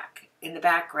further back in the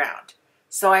background.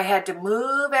 So I had to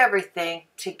move everything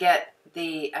to get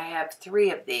I have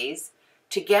 3 of these,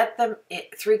 to get them,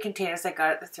 3 containers I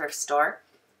got at the thrift store.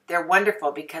 They're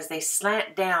wonderful because they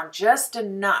slant down just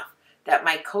enough that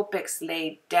my Copics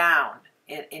lay down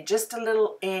in just a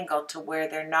little angle to where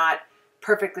they're not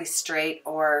perfectly straight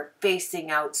or facing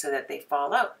out so that they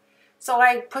fall out. So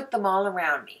I put them all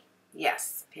around me.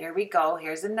 Yes, here we go.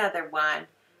 Here's another one.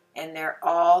 And they're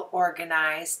all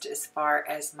organized as far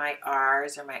as my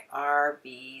R's or my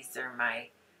RBs or my,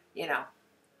 you know,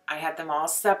 I have them all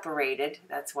separated.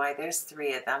 That's why there's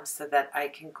 3 of them, so that I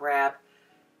can grab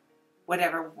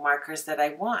whatever markers that I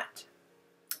want.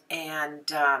 And,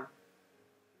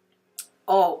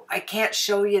 oh, I can't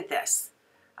show you this.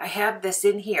 I have this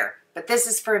in here, but this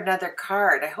is for another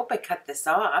card. I hope I cut this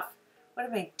off. What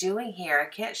am I doing here? I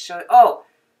can't show you. Oh,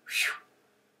 whew.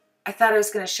 I thought I was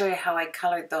going to show you how I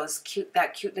colored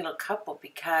that cute little couple,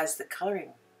 because the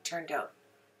coloring turned out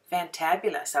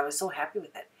fantabulous. I was so happy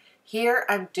with it. Here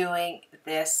I'm doing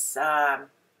this, I've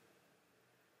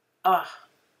got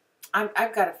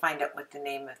to find out what the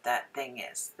name of that thing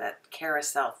is, that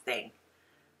carousel thing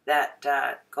that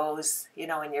goes, you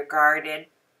know, in your garden.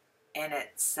 and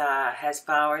it's has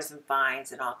flowers and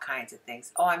vines and all kinds of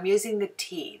things. Oh, I'm using the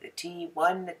T1,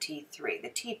 the T3, the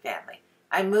T family.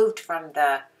 I moved from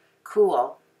the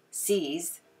cool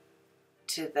C's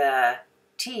to the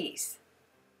T's.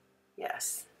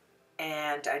 Yes.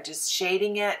 And I'm just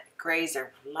shading it. Grays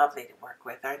are lovely to work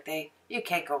with, aren't they? You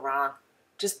can't go wrong.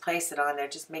 Just place it on there.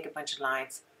 Just make a bunch of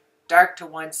lines. Dark to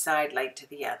one side, light to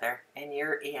the other. And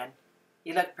you're in.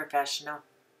 You look professional.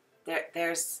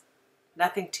 There's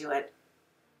nothing to it.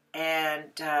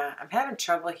 And I'm having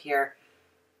trouble here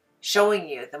showing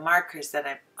you the markers that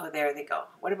I'm... Oh, there they go.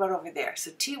 What about over there?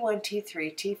 So T1,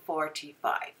 T3, T4,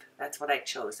 T5. That's what I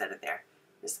chose out of there.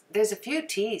 There's a few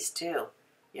T's too,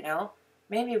 you know.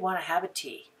 Maybe you want to have a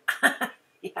T.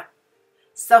 Yeah.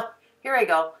 So here I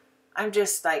go. I'm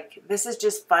just like, this is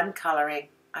just fun coloring.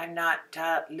 I'm not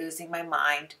losing my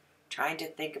mind trying to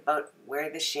think about where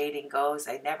the shading goes.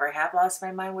 I never have lost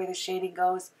my mind where the shading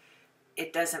goes.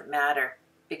 It doesn't matter.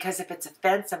 Because if it's a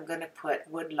fence, I'm going to put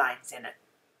wood lines in it.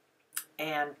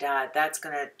 And that's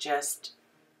going to just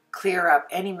clear up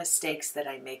any mistakes that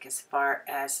I make as far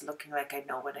as looking like I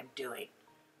know what I'm doing.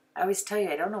 I always tell you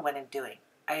I don't know what I'm doing.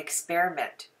 I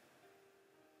experiment.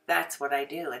 That's what I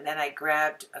do. And then I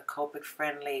grabbed a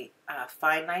Copic-friendly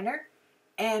fine liner,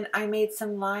 and I made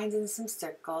some lines and some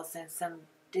circles and some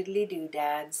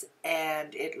diddly-doodads,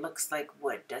 and it looks like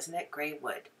wood, doesn't it? Gray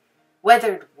wood.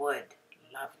 Weathered wood.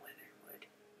 Love weathered wood.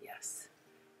 Yes.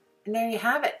 And there you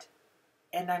have it.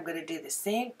 And I'm going to do the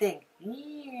same thing.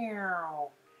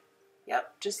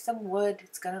 Yep, just some wood.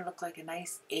 It's going to look like a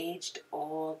nice aged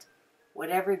old,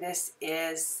 whatever this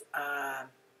is.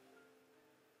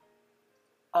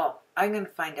 Oh, I'm going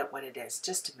to find out what it is.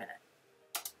 Just a minute.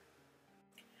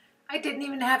 I didn't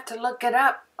even have to look it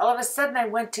up. All of a sudden I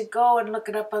went to go and look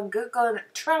it up on Google, and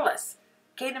trellis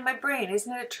came to my brain.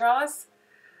 Isn't it a trellis?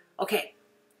 Okay,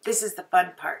 this is the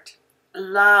fun part.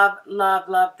 Love, love,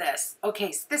 love this.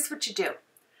 Okay, so this is what you do.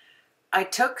 I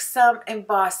took some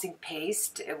embossing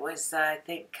paste. It was, I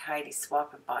think, Heidi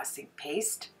Swap embossing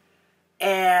paste.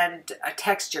 And a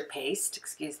texture paste,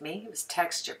 excuse me. It was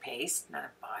texture paste,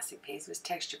 not embossing paste. It was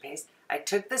texture paste. I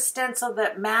took the stencil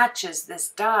that matches this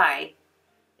die.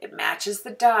 It matches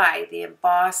the die, the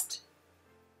embossed,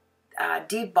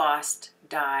 debossed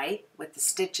die with the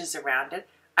stitches around it.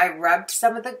 I rubbed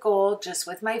some of the gold just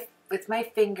with my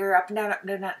finger up and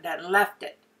down, and left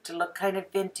it to look kind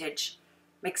of vintage,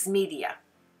 mixed media,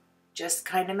 just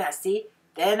kind of messy.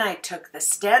 Then I took the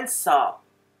stencil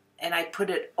and I put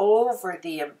it over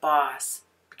the emboss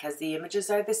because the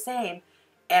images are the same.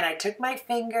 And I took my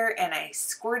finger and I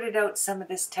squirted out some of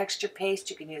this texture paste.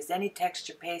 You can use any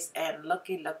texture paste, and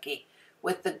looky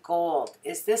with the gold.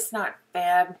 Is this not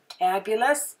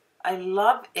fabulous? I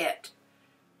love it.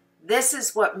 This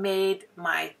is what made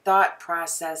my thought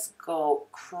process go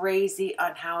crazy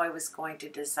on how I was going to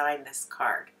design this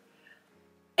card.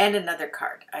 And another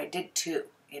card. I did two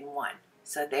in one.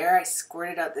 So there I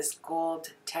squirted out this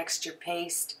gold texture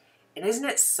paste. And isn't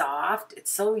it soft?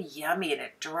 It's so yummy, and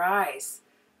it dries.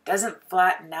 Doesn't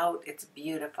flatten out. It's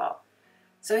beautiful.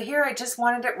 So here I just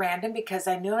wanted it random because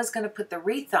I knew I was going to put the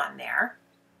wreath on there.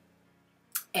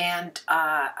 And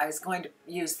I was going to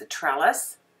use the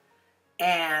trellis.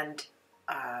 And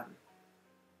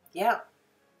yeah.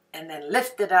 And then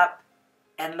lift it up.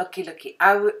 And looky.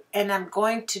 And I'm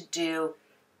going to do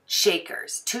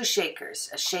shakers, two shakers,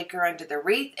 a shaker under the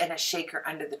wreath and a shaker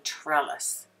under the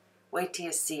trellis. Wait till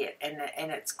you see it, and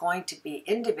it's going to be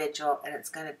individual, and it's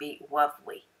going to be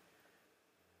lovely.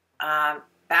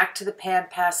 Back to the pan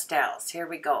pastels. Here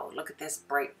we go. Look at this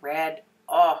bright red.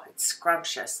 Oh, it's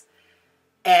scrumptious.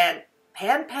 And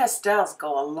pan pastels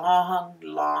go a long,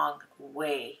 long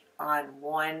way on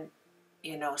one,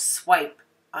 swipe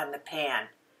on the pan.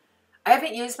 I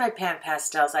haven't used my pan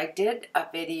pastels. I did a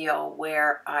video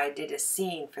where I did a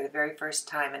scene for the very first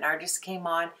time. An artist came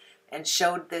on and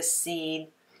showed this scene.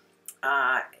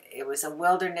 It was a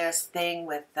wilderness thing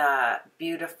with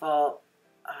beautiful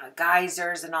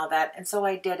geysers and all that. And so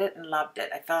I did it and loved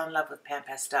it. I fell in love with pan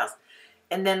pastels.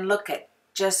 And then look at,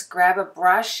 just grab a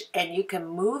brush and you can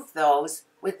move those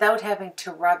without having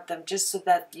to rub them, just so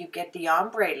that you get the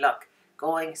ombre look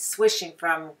going, swishing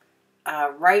from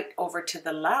right over to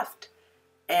the left.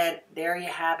 And there you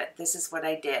have it. This is what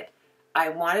I did. I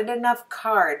wanted enough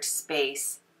card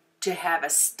space to have a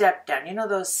step down. You know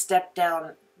those step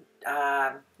down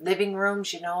living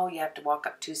rooms, you have to walk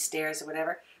up 2 stairs or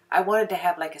whatever. I wanted to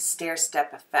have like a stair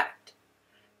step effect.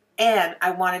 And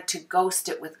I wanted to ghost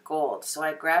it with gold. So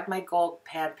I grabbed my gold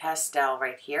pan pastel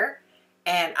right here,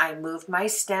 and I moved my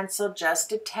stencil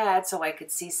just a tad so I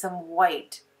could see some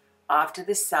white off to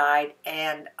the side,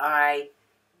 and I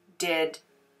did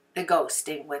the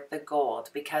ghosting with the gold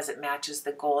because it matches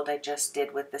the gold I just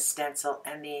did with the stencil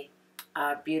and the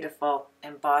beautiful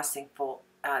embossing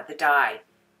the die,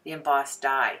 the embossed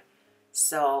die.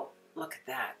 So look at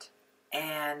that.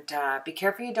 And be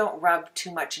careful you don't rub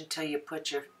too much until you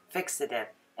put your fixative.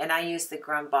 And I use the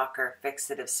Grumbacher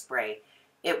fixative spray.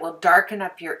 It will darken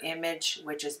up your image,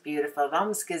 which is beautiful. It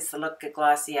almost gives the look of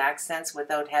glossy accents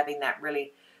without having that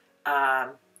really,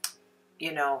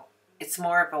 you know, it's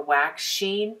more of a wax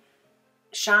sheen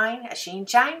shine.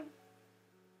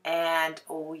 And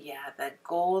oh yeah, the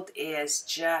gold is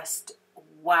just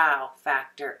wow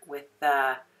factor with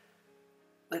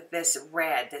this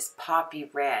red, this poppy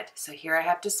red. So here I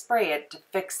have to spray it to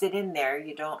fix it in there.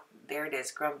 You don't, there it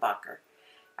is, Grumbacher.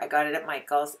 I got it at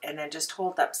Michael's, and then just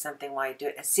hold up something while you do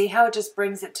it. And see how it just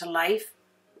brings it to life?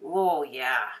 Oh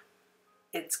yeah,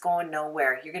 it's going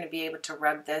nowhere. You're going to be able to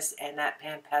rub this, and that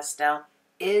pan pastel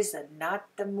is not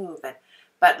the moving.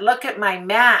 But look at my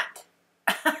mat.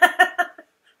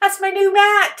 That's my new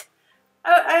mat.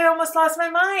 I almost lost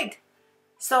my mind.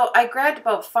 So I grabbed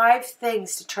about 5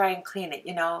 things to try and clean it.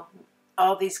 You know,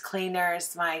 all these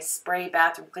cleaners, my spray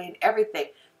bathroom clean, everything.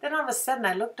 Then all of a sudden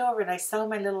I looked over and I saw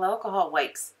my little alcohol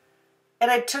wipes. And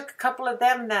I took a couple of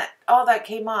them, all that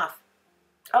came off.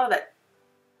 All of it.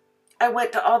 I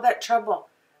went to all that trouble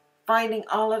finding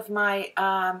all of my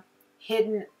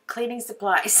hidden cleaning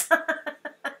supplies.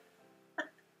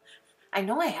 I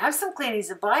know I have some cleaning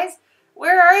supplies.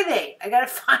 Where are they? I gotta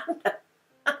find them.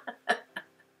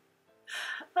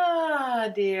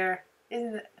 Oh dear.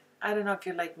 Isn't it? I don't know if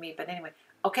you're like me, but anyway.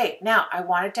 Okay, now I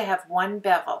wanted to have one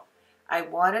bevel. I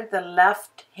wanted the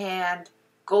left hand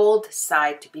gold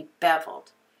side to be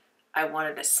beveled. I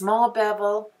wanted a small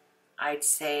bevel. I'd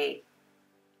say,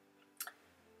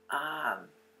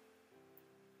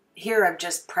 here I'm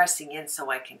just pressing in so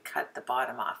I can cut the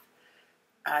bottom off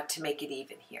to make it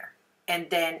even here. And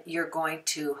then you're going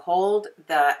to hold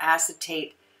the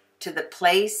acetate to the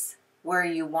place where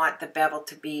you want the bevel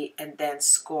to be and then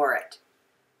score it.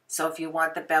 So if you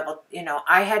want the bevel, you know,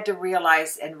 I had to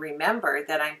realize and remember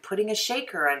that I'm putting a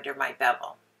shaker under my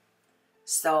bevel.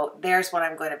 So there's what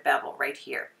I'm going to bevel right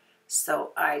here.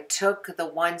 So I took the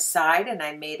one side and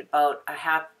I made about a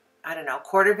half, I don't know, a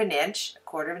quarter of an inch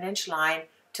line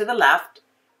to the left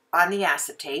on the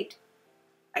acetate.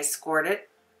 I scored it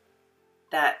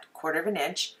that quarter of an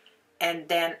inch, and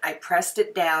then I pressed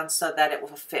it down so that it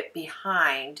will fit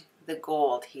behind the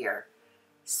gold here.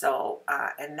 So,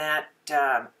 and that,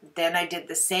 then I did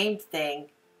the same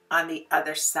thing on the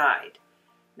other side.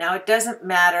 Now it doesn't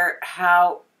matter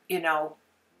how, you know,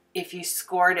 if you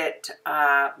scored it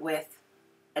with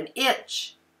an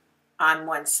inch on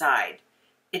one side,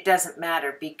 it doesn't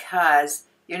matter because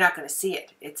you're not going to see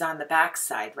it. It's on the back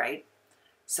side, right?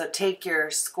 So take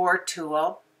your score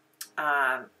tool,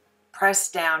 press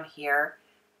down here,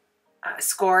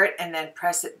 score it, and then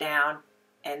press it down.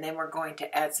 And then we're going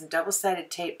to add some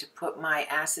double-sided tape to put my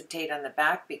acetate on the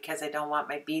back because I don't want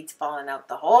my beads falling out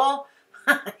the hole.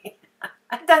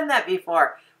 I've done that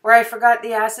before where I forgot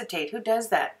the acetate. Who does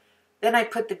that? Then I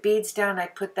put the beads down, I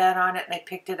put that on it, and I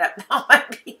picked it up. Now my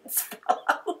beads fell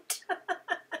out.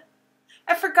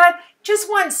 I forgot just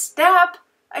one step.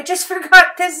 I just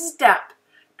forgot this step.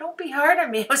 Don't be hard on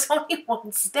me. It was only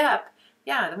one step.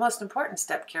 Yeah, the most important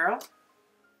step, Carol.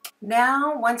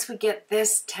 Now, once we get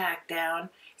this tacked down,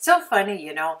 it's so funny,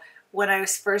 you know, when I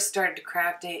was first started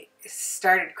crafting,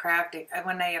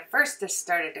 when I first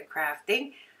started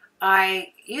crafting,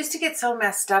 I used to get so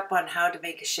messed up on how to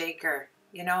make a shaker,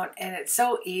 you know, and it's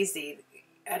so easy.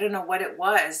 I don't know what it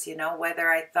was, you know, whether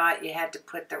I thought you had to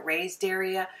put the raised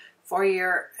area for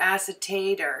your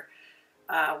acetate or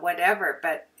whatever,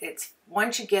 but it's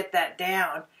once you get that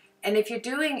down, and if you're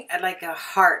doing like a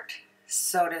heart,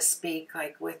 so to speak,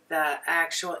 like with the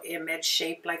actual image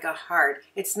shaped like a heart,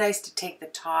 it's nice to take the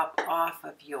top off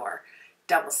of your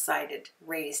double-sided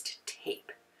raised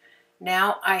tape.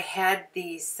 Now I had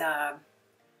these,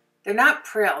 they're not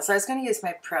prills. I was going to use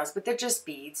my prills, but they're just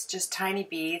beads, just tiny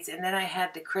beads. And then I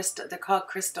had the crystal, they're called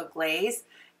crystal glaze.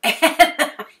 And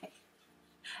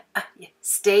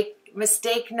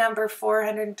mistake number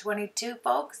 422,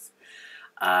 folks.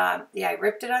 Yeah, I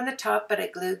ripped it on the top, but I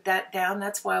glued that down.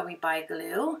 That's why we buy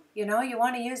glue. You know, you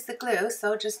want to use the glue,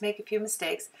 so just make a few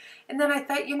mistakes. And then I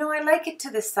thought, you know, I like it to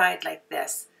the side like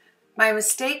this. My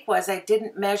mistake was I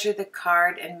didn't measure the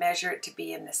card and measure it to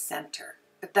be in the center.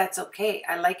 But that's okay.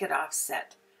 I like it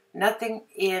offset. Nothing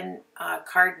in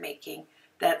card making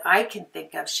that I can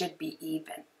think of should be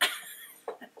even.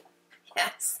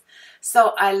 Yes.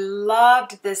 So I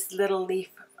loved this little leaf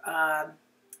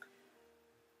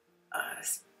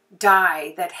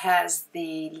die that has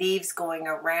the leaves going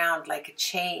around like a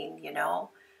chain, you know.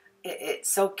 It's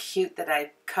so cute that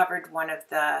I covered one of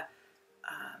the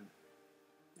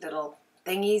little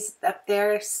thingies up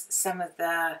there, some of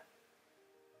the,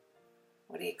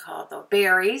 what do you call those,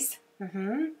 berries.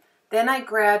 Then I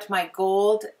grabbed my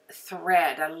gold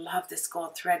thread. I love this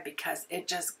gold thread because it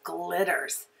just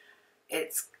glitters.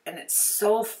 It's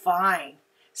so fine.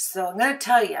 So I'm going to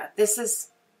tell you, this is,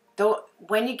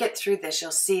 when you get through this,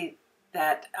 you'll see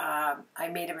that I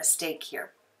made a mistake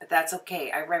here, but that's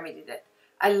okay. I remedied it.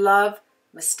 I love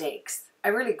mistakes. I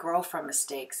really grow from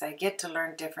mistakes. I get to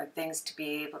learn different things to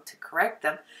be able to correct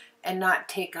them and not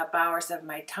take up hours of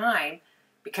my time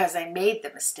because I made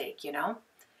the mistake, you know.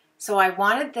 So I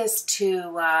wanted this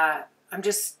to, I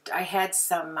had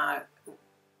some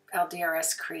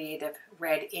LDRS Creative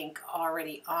red ink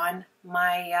already on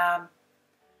my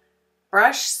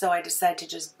brush, so I decided to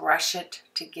just brush it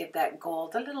to give that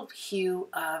gold a little hue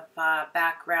of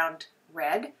background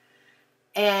red.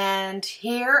 And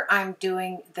here I'm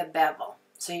doing the bevel.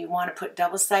 So you want to put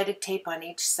double-sided tape on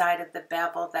each side of the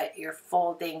bevel that you're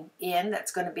folding in.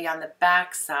 That's going to be on the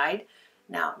back side.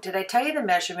 Now, did I tell you the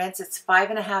measurements? It's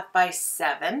 5.5 by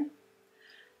 7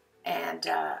 and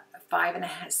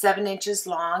 7 inches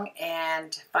long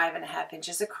and 5.5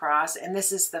 inches across. And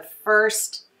this is the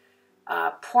first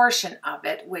portion of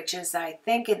it, which is, I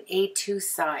think, an A2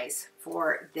 size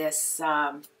for this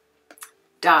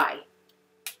die.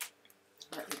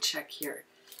 Let me check here.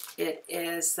 It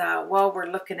is, while we're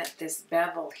looking at this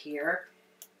bevel here,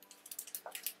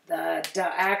 the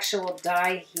actual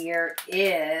die here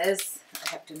is, I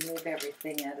have to move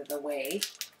everything out of the way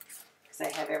because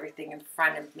I have everything in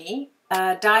front of me.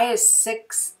 Die is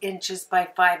 6 inches by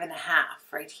 5.5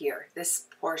 right here, this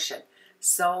portion.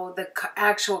 So the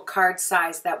actual card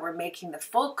size that we're making the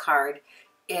full card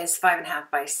is 5.5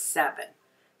 by 7.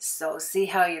 So see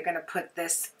how you're going to put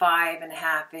this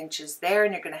 5.5 inches there,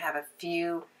 and you're going to have a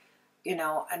few, you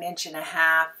know, an inch and a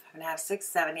half, 6,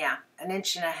 7, yeah, an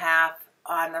inch and a half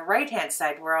on the right hand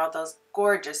side where all those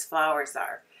gorgeous flowers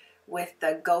are, with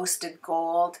the ghosted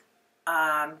gold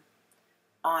on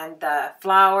the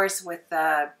flowers with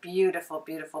the beautiful,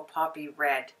 beautiful poppy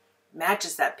red.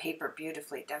 Matches that paper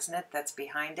beautifully, doesn't it? That's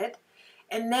behind it.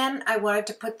 And then I wanted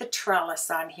to put the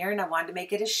trellis on here, and I wanted to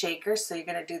make it a shaker. So you're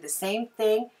going to do the same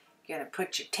thing. You're going to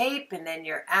put your tape and then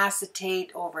your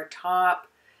acetate over top,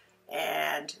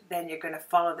 and then you're going to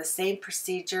follow the same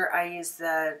procedure. I use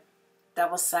the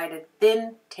double-sided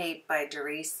thin tape by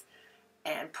Doris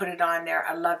and put it on there.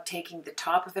 I love taking the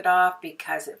top of it off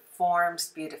because it forms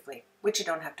beautifully, which you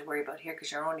don't have to worry about here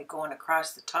because you're only going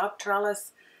across the top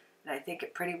trellis. And I think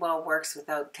it pretty well works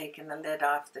without taking the lid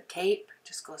off the tape.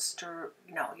 Just go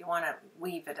you want to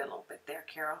weave it a little bit there,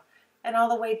 Carol. And all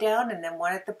the way down, and then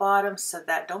one at the bottom, so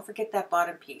that, don't forget that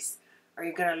bottom piece, or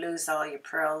you're going to lose all your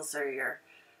pearls, or your,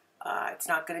 it's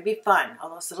not going to be fun.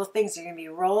 All those little things are going to be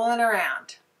rolling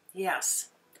around. Yes.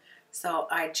 So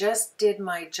I just did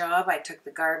my job. I took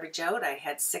the garbage out. I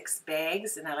had 6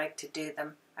 bags, and I like to do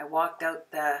them. I walked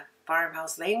out the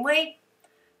farmhouse laneway,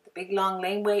 big long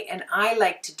laneway, and I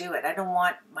like to do it. I don't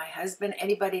want my husband,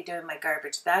 anybody doing my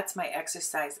garbage. That's my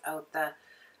exercise out the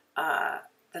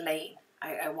lane.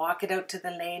 I walk it out to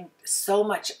the lane. So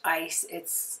much ice.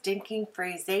 It's stinking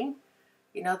freezing.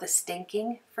 You know, the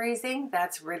stinking freezing?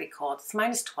 That's really cold. It's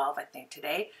 -12, I think,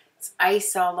 today. It's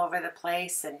ice all over the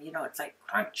place, and you know, it's like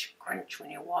crunch, crunch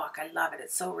when you walk. I love it.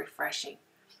 It's so refreshing.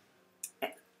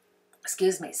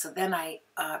 Excuse me. So then I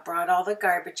brought all the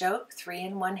garbage out, 3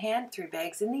 in one hand, 3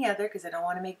 bags in the other, because I don't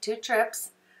want to make 2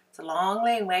 trips. It's a long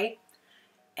laneway,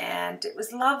 and it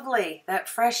was lovely. That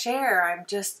fresh air. I'm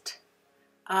just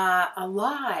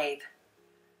alive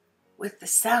with the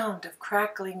sound of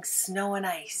crackling snow and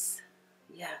ice.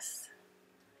 Yes.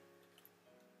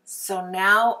 So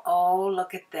now, oh,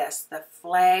 look at this, the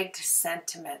flagged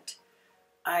sentiment.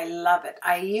 I love it.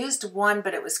 I used one,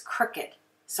 but it was crooked.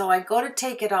 So I go to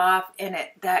take it off, and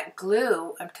that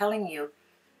glue, I'm telling you,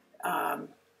 that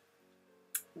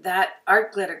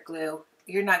art glitter glue,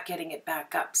 you're not getting it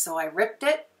back up. So I ripped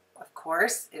it, of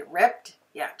course, it ripped.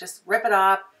 Yeah, just rip it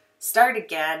off, start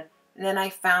again. And then I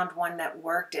found one that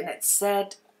worked, and it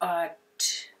said,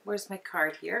 where's my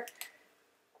card here?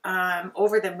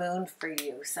 Over the moon for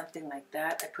you, something like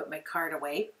that. I put my card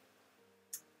away.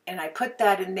 And I put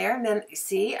that in there, and then,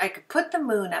 see, I could put the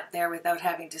moon up there without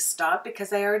having to stop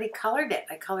because I already colored it.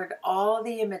 I colored all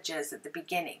the images at the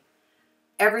beginning.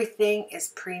 Everything is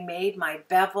pre-made. My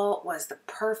bevel was the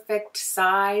perfect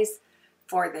size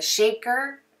for the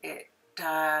shaker.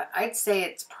 I'd say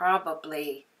it's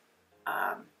probably,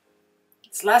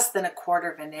 it's less than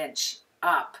 1/4 of an inch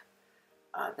up.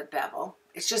 the bevel.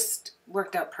 It's just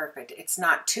worked out perfect. It's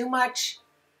not too much.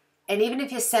 And even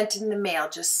if you sent it in the mail,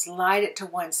 just slide it to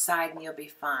one side and you'll be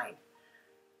fine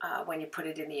when you put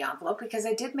it in the envelope. Because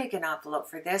I did make an envelope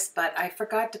for this, but I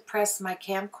forgot to press my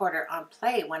camcorder on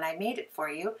play when I made it for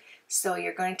you. So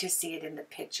you're going to see it in the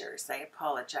pictures. I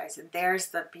apologize. And there's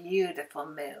the beautiful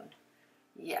moon.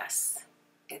 Yes,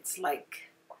 it's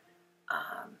like,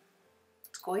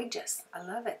 it's gorgeous. I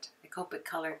love it. I hope it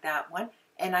colored that one.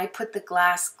 And I put the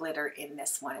glass glitter in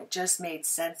this one. It just made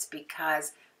sense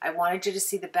because I wanted you to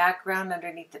see the background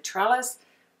underneath the trellis.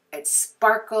 It's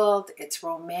sparkled, it's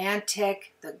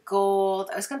romantic, the gold.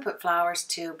 I was going to put flowers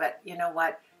too, but you know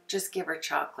what? Just give her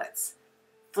chocolates.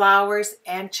 Flowers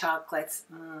and chocolates.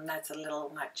 That's a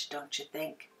little much, don't you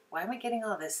think? Why am I getting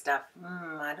all this stuff?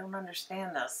 I don't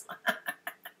understand this.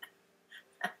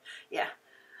 Yeah.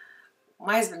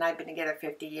 My husband and I have been together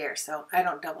 50 years, so I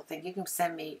don't double think. You can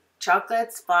send me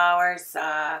chocolates, flowers,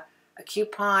 a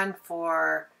coupon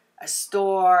for a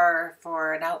store,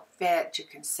 for an outfit. You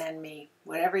can send me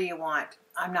whatever you want.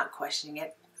 I'm not questioning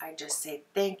it. I just say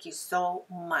thank you so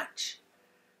much.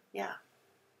 Yeah.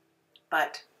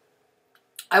 But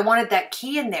I wanted that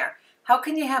key in there. How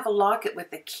can you have a locket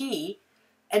with a key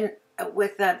and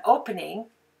with an opening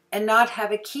and not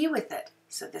have a key with it?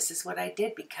 So this is what I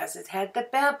did because it had the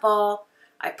bevel.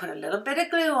 I put a little bit of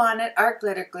glue on it, art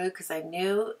glitter glue, because I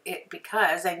knew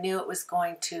it was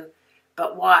going to,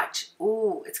 but watch,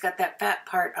 ooh, it's got that fat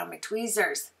part on my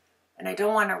tweezers, and I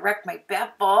don't want to wreck my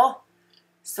bevel.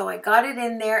 So I got it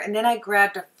in there, and then I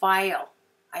grabbed a file.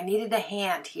 I needed a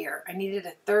hand here. I needed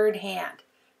a third hand.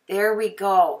 There we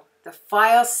go. The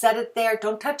file, set it there.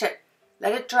 Don't touch it.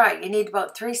 Let it dry. You need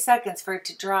about 3 seconds for it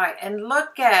to dry. And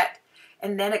look at,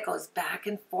 and then it goes back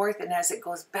and forth, and as it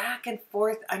goes back and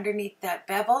forth underneath that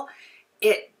bevel,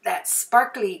 that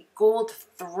sparkly gold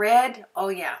thread, oh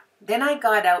yeah. Then I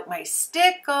got out my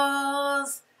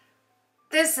stickles.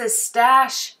 This is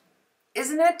stash,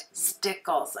 isn't it?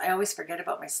 Stickles. I always forget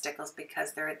about my stickles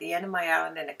because they're at the end of my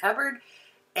island in a cupboard,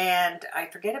 and I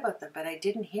forget about them, but I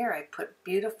didn't here. I put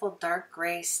beautiful dark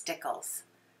gray stickles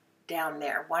down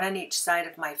there, one on each side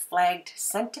of my flagged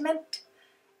sentiment.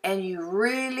 And you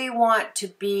really want to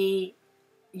be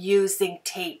using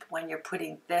tape when you're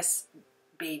putting this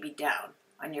baby down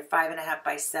on your 5.5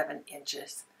 by 7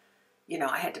 inches. You know,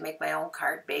 I had to make my own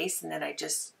card base, and then I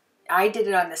did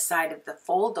it on the side of the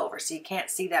fold over, so you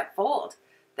can't see that fold.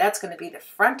 That's going to be the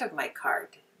front of my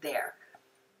card there.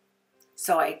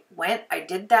 So I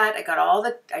did that.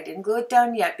 I didn't glue it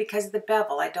down yet because of the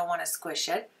bevel. I don't want to squish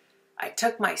it. I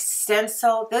took my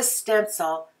stencil, this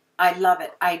stencil, I love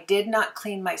it. I did not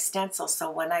clean my stencil, so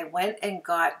when I went and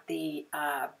got the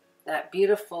that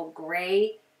beautiful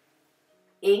gray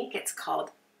ink, it's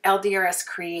called LDRS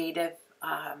Creative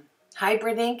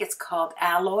Hybrid ink. It's called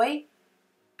Alloy.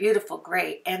 Beautiful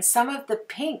gray. And some of the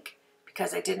pink,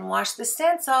 because I didn't wash the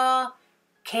stencil,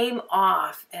 came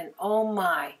off. And oh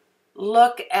my,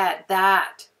 look at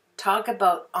that. Talk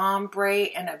about ombre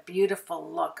and a beautiful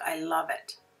look. I love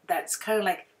it. That's kind of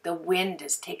like the wind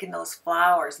is taking those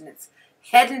flowers and it's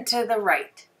heading to the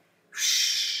right.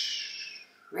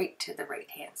 Right to the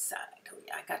right-hand side. Oh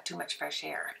yeah, I got too much fresh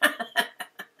air.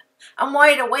 I'm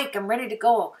wide awake. I'm ready to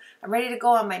go. I'm ready to go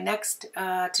on my next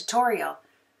tutorial.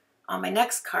 On my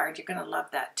next card, you're going to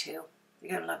love that too.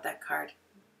 You're going to love that card.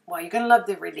 Well, you're going to love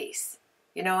the release.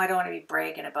 You know, I don't want to be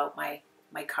bragging about my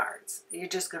cards. You're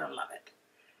just going to love it.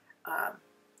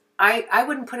 I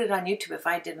wouldn't put it on YouTube if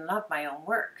I didn't love my own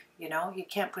work. You know, you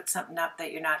can't put something up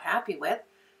that you're not happy with.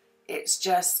 It's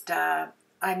just,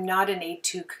 I'm not an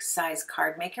A2 size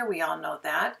card maker. We all know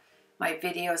that. My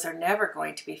videos are never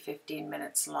going to be 15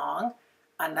 minutes long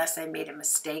unless I made a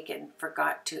mistake and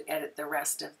forgot to edit the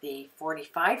rest of the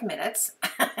 45 minutes.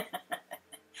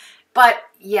 But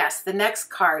yes, the next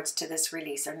cards to this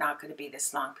release are not going to be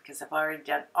this long because I've already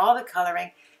done all the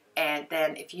coloring. And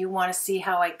then if you want to see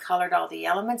how I colored all the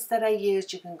elements that I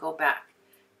used, you can go back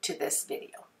to this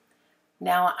video.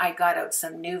 Now I got out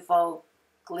some Nouveau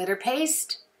glitter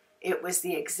paste. It was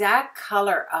the exact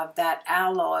color of that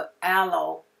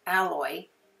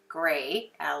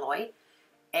gray alloy,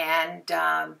 and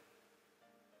the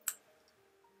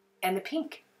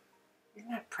pink.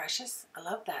 Isn't that precious? I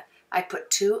love that. I put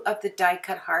 2 of the die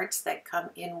cut hearts that come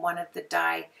in one of the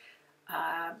die.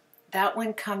 That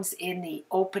one comes in the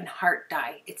open heart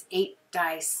die. It's 8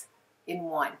 dice in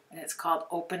one, and it's called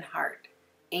Open Heart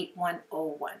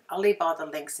 8101. I'll leave all the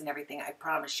links and everything. I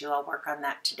promise you I'll work on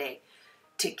that today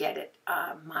to get it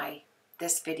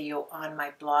this video on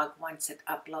my blog once it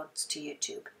uploads to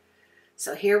YouTube.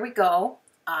 So here we go.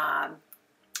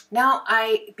 Now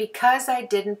because I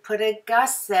didn't put a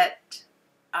gusset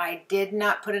I did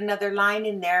not put another line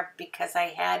in there because I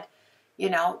had, you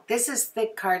know, this is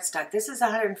thick cardstock. This is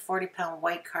 140-pound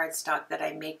white cardstock that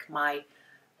I make my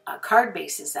card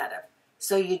bases out of.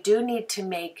 So you do need to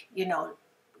make, you know,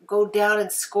 go down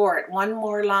and score it one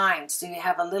more line so you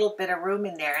have a little bit of room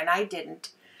in there, and I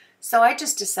didn't. So I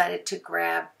just decided to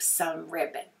grab some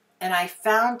ribbon, and I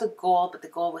found the gold, but the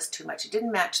gold was too much. It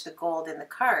didn't match the gold in the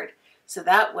card, so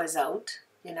that was out,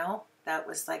 you know. That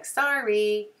was like,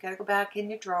 sorry, gotta go back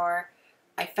in your drawer.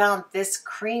 I found this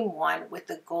cream one with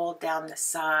the gold down the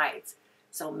sides.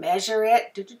 So measure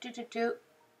it,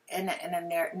 and then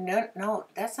there, no,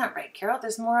 that's not right, Carol.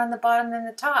 There's more on the bottom than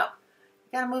the top.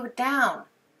 You gotta move it down.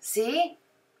 See?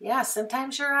 Yeah,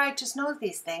 sometimes your eye just knows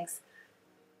these things.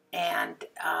 And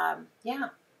yeah,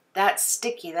 that's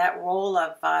sticky. That roll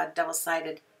of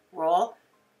double-sided roll,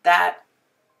 that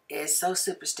is so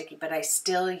super sticky, but I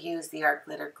still use the art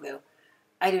glitter glue.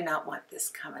 I do not want this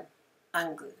coming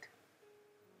unglued.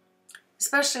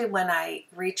 Especially when I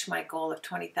reach my goal of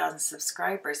 20,000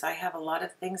 subscribers, I have a lot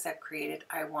of things I've created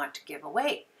I want to give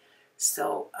away.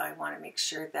 So I want to make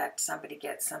sure that somebody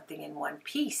gets something in one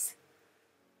piece.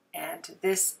 And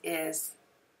this is,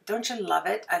 don't you love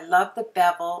it? I love the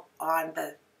bevel on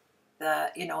the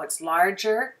you know, it's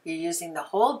larger. You're using the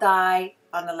whole die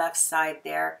on the left side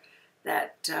there.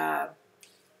 That,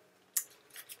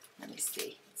 let me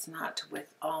see, it's not With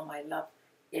All My Love.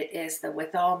 It is the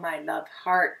With All My Love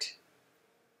heart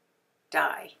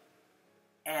die,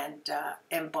 and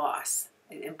emboss.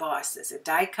 It embosses. It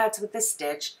die cuts with the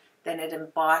stitch, then it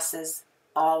embosses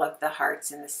all of the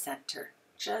hearts in the center.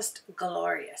 Just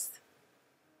glorious.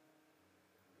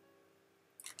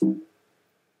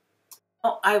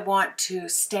 Oh, I want to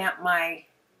stamp my,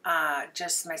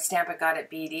 just my stamp I got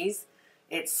at BD's.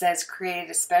 It says created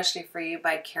especially for you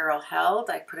by Carol Held.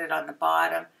 I put it on the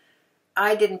bottom.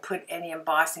 I didn't put any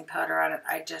embossing powder on it.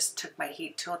 I just took my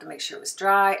heat tool to make sure it was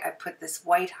dry. I put this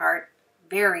white heart,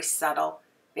 very subtle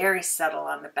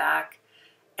on the back.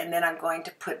 And then I'm going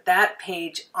to put that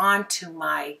page onto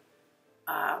my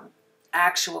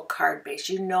actual card base.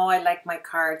 You know I like my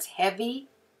cards heavy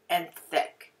and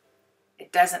thick.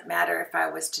 It doesn't matter if I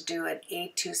was to do an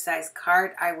A2 size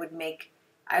card, I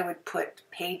would put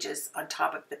pages on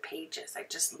top of the pages. I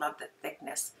just love the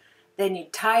thickness. Then you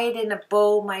tie it in a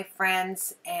bow, my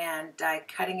friends, and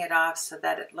cutting it off so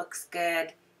that it looks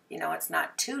good. You know, it's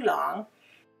not too long.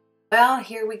 Well,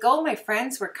 here we go, my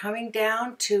friends. We're coming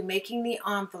down to making the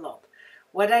envelope.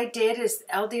 What I did is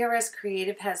LDRS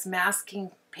Creative has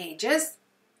masking pages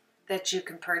that you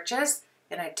can purchase.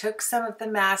 And I took some of the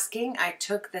masking. I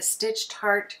took the stitched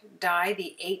heart die,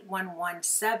 the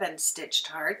 8117 stitched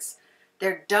hearts.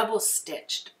 They're double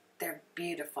stitched. They're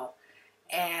beautiful.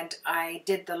 And I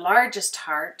did the largest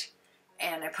heart,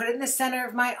 and I put it in the center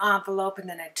of my envelope, and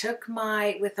then I took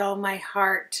my With All My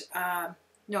Heart,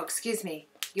 no, excuse me,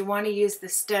 you want to use the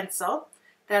stencil.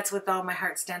 That's With All My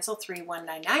Heart stencil,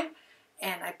 3199.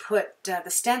 And I put the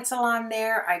stencil on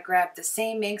there. I grabbed the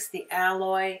same inks, the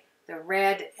alloy, the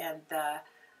red, and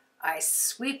I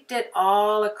sweeped it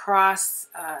all across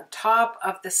top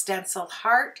of the stencil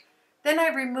heart. Then I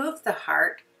removed the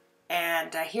heart,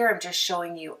 and here I'm just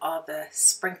showing you all the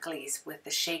sprinklies with the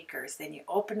shakers. Then you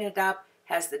open it up,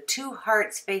 has the two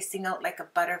hearts facing out like a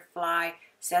butterfly,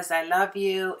 says I love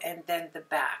you, and then the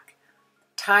back.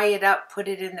 Tie it up, put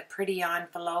it in the pretty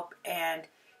envelope, and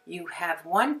you have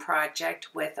one project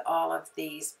with all of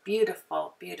these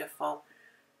beautiful, beautiful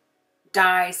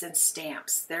dies and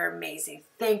stamps. They're amazing.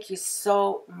 Thank you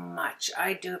so much.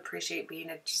 I do appreciate being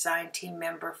a design team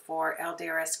member for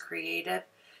LDRS Creative.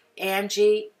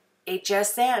 Angie,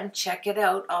 HSN, check it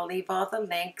out. I'll leave all the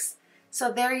links.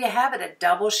 So there you have it, a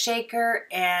double shaker,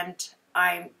 and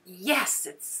yes,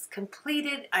 it's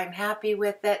completed. I'm happy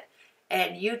with it.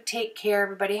 And you take care,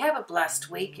 everybody. Have a blessed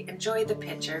week. Enjoy the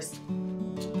pictures.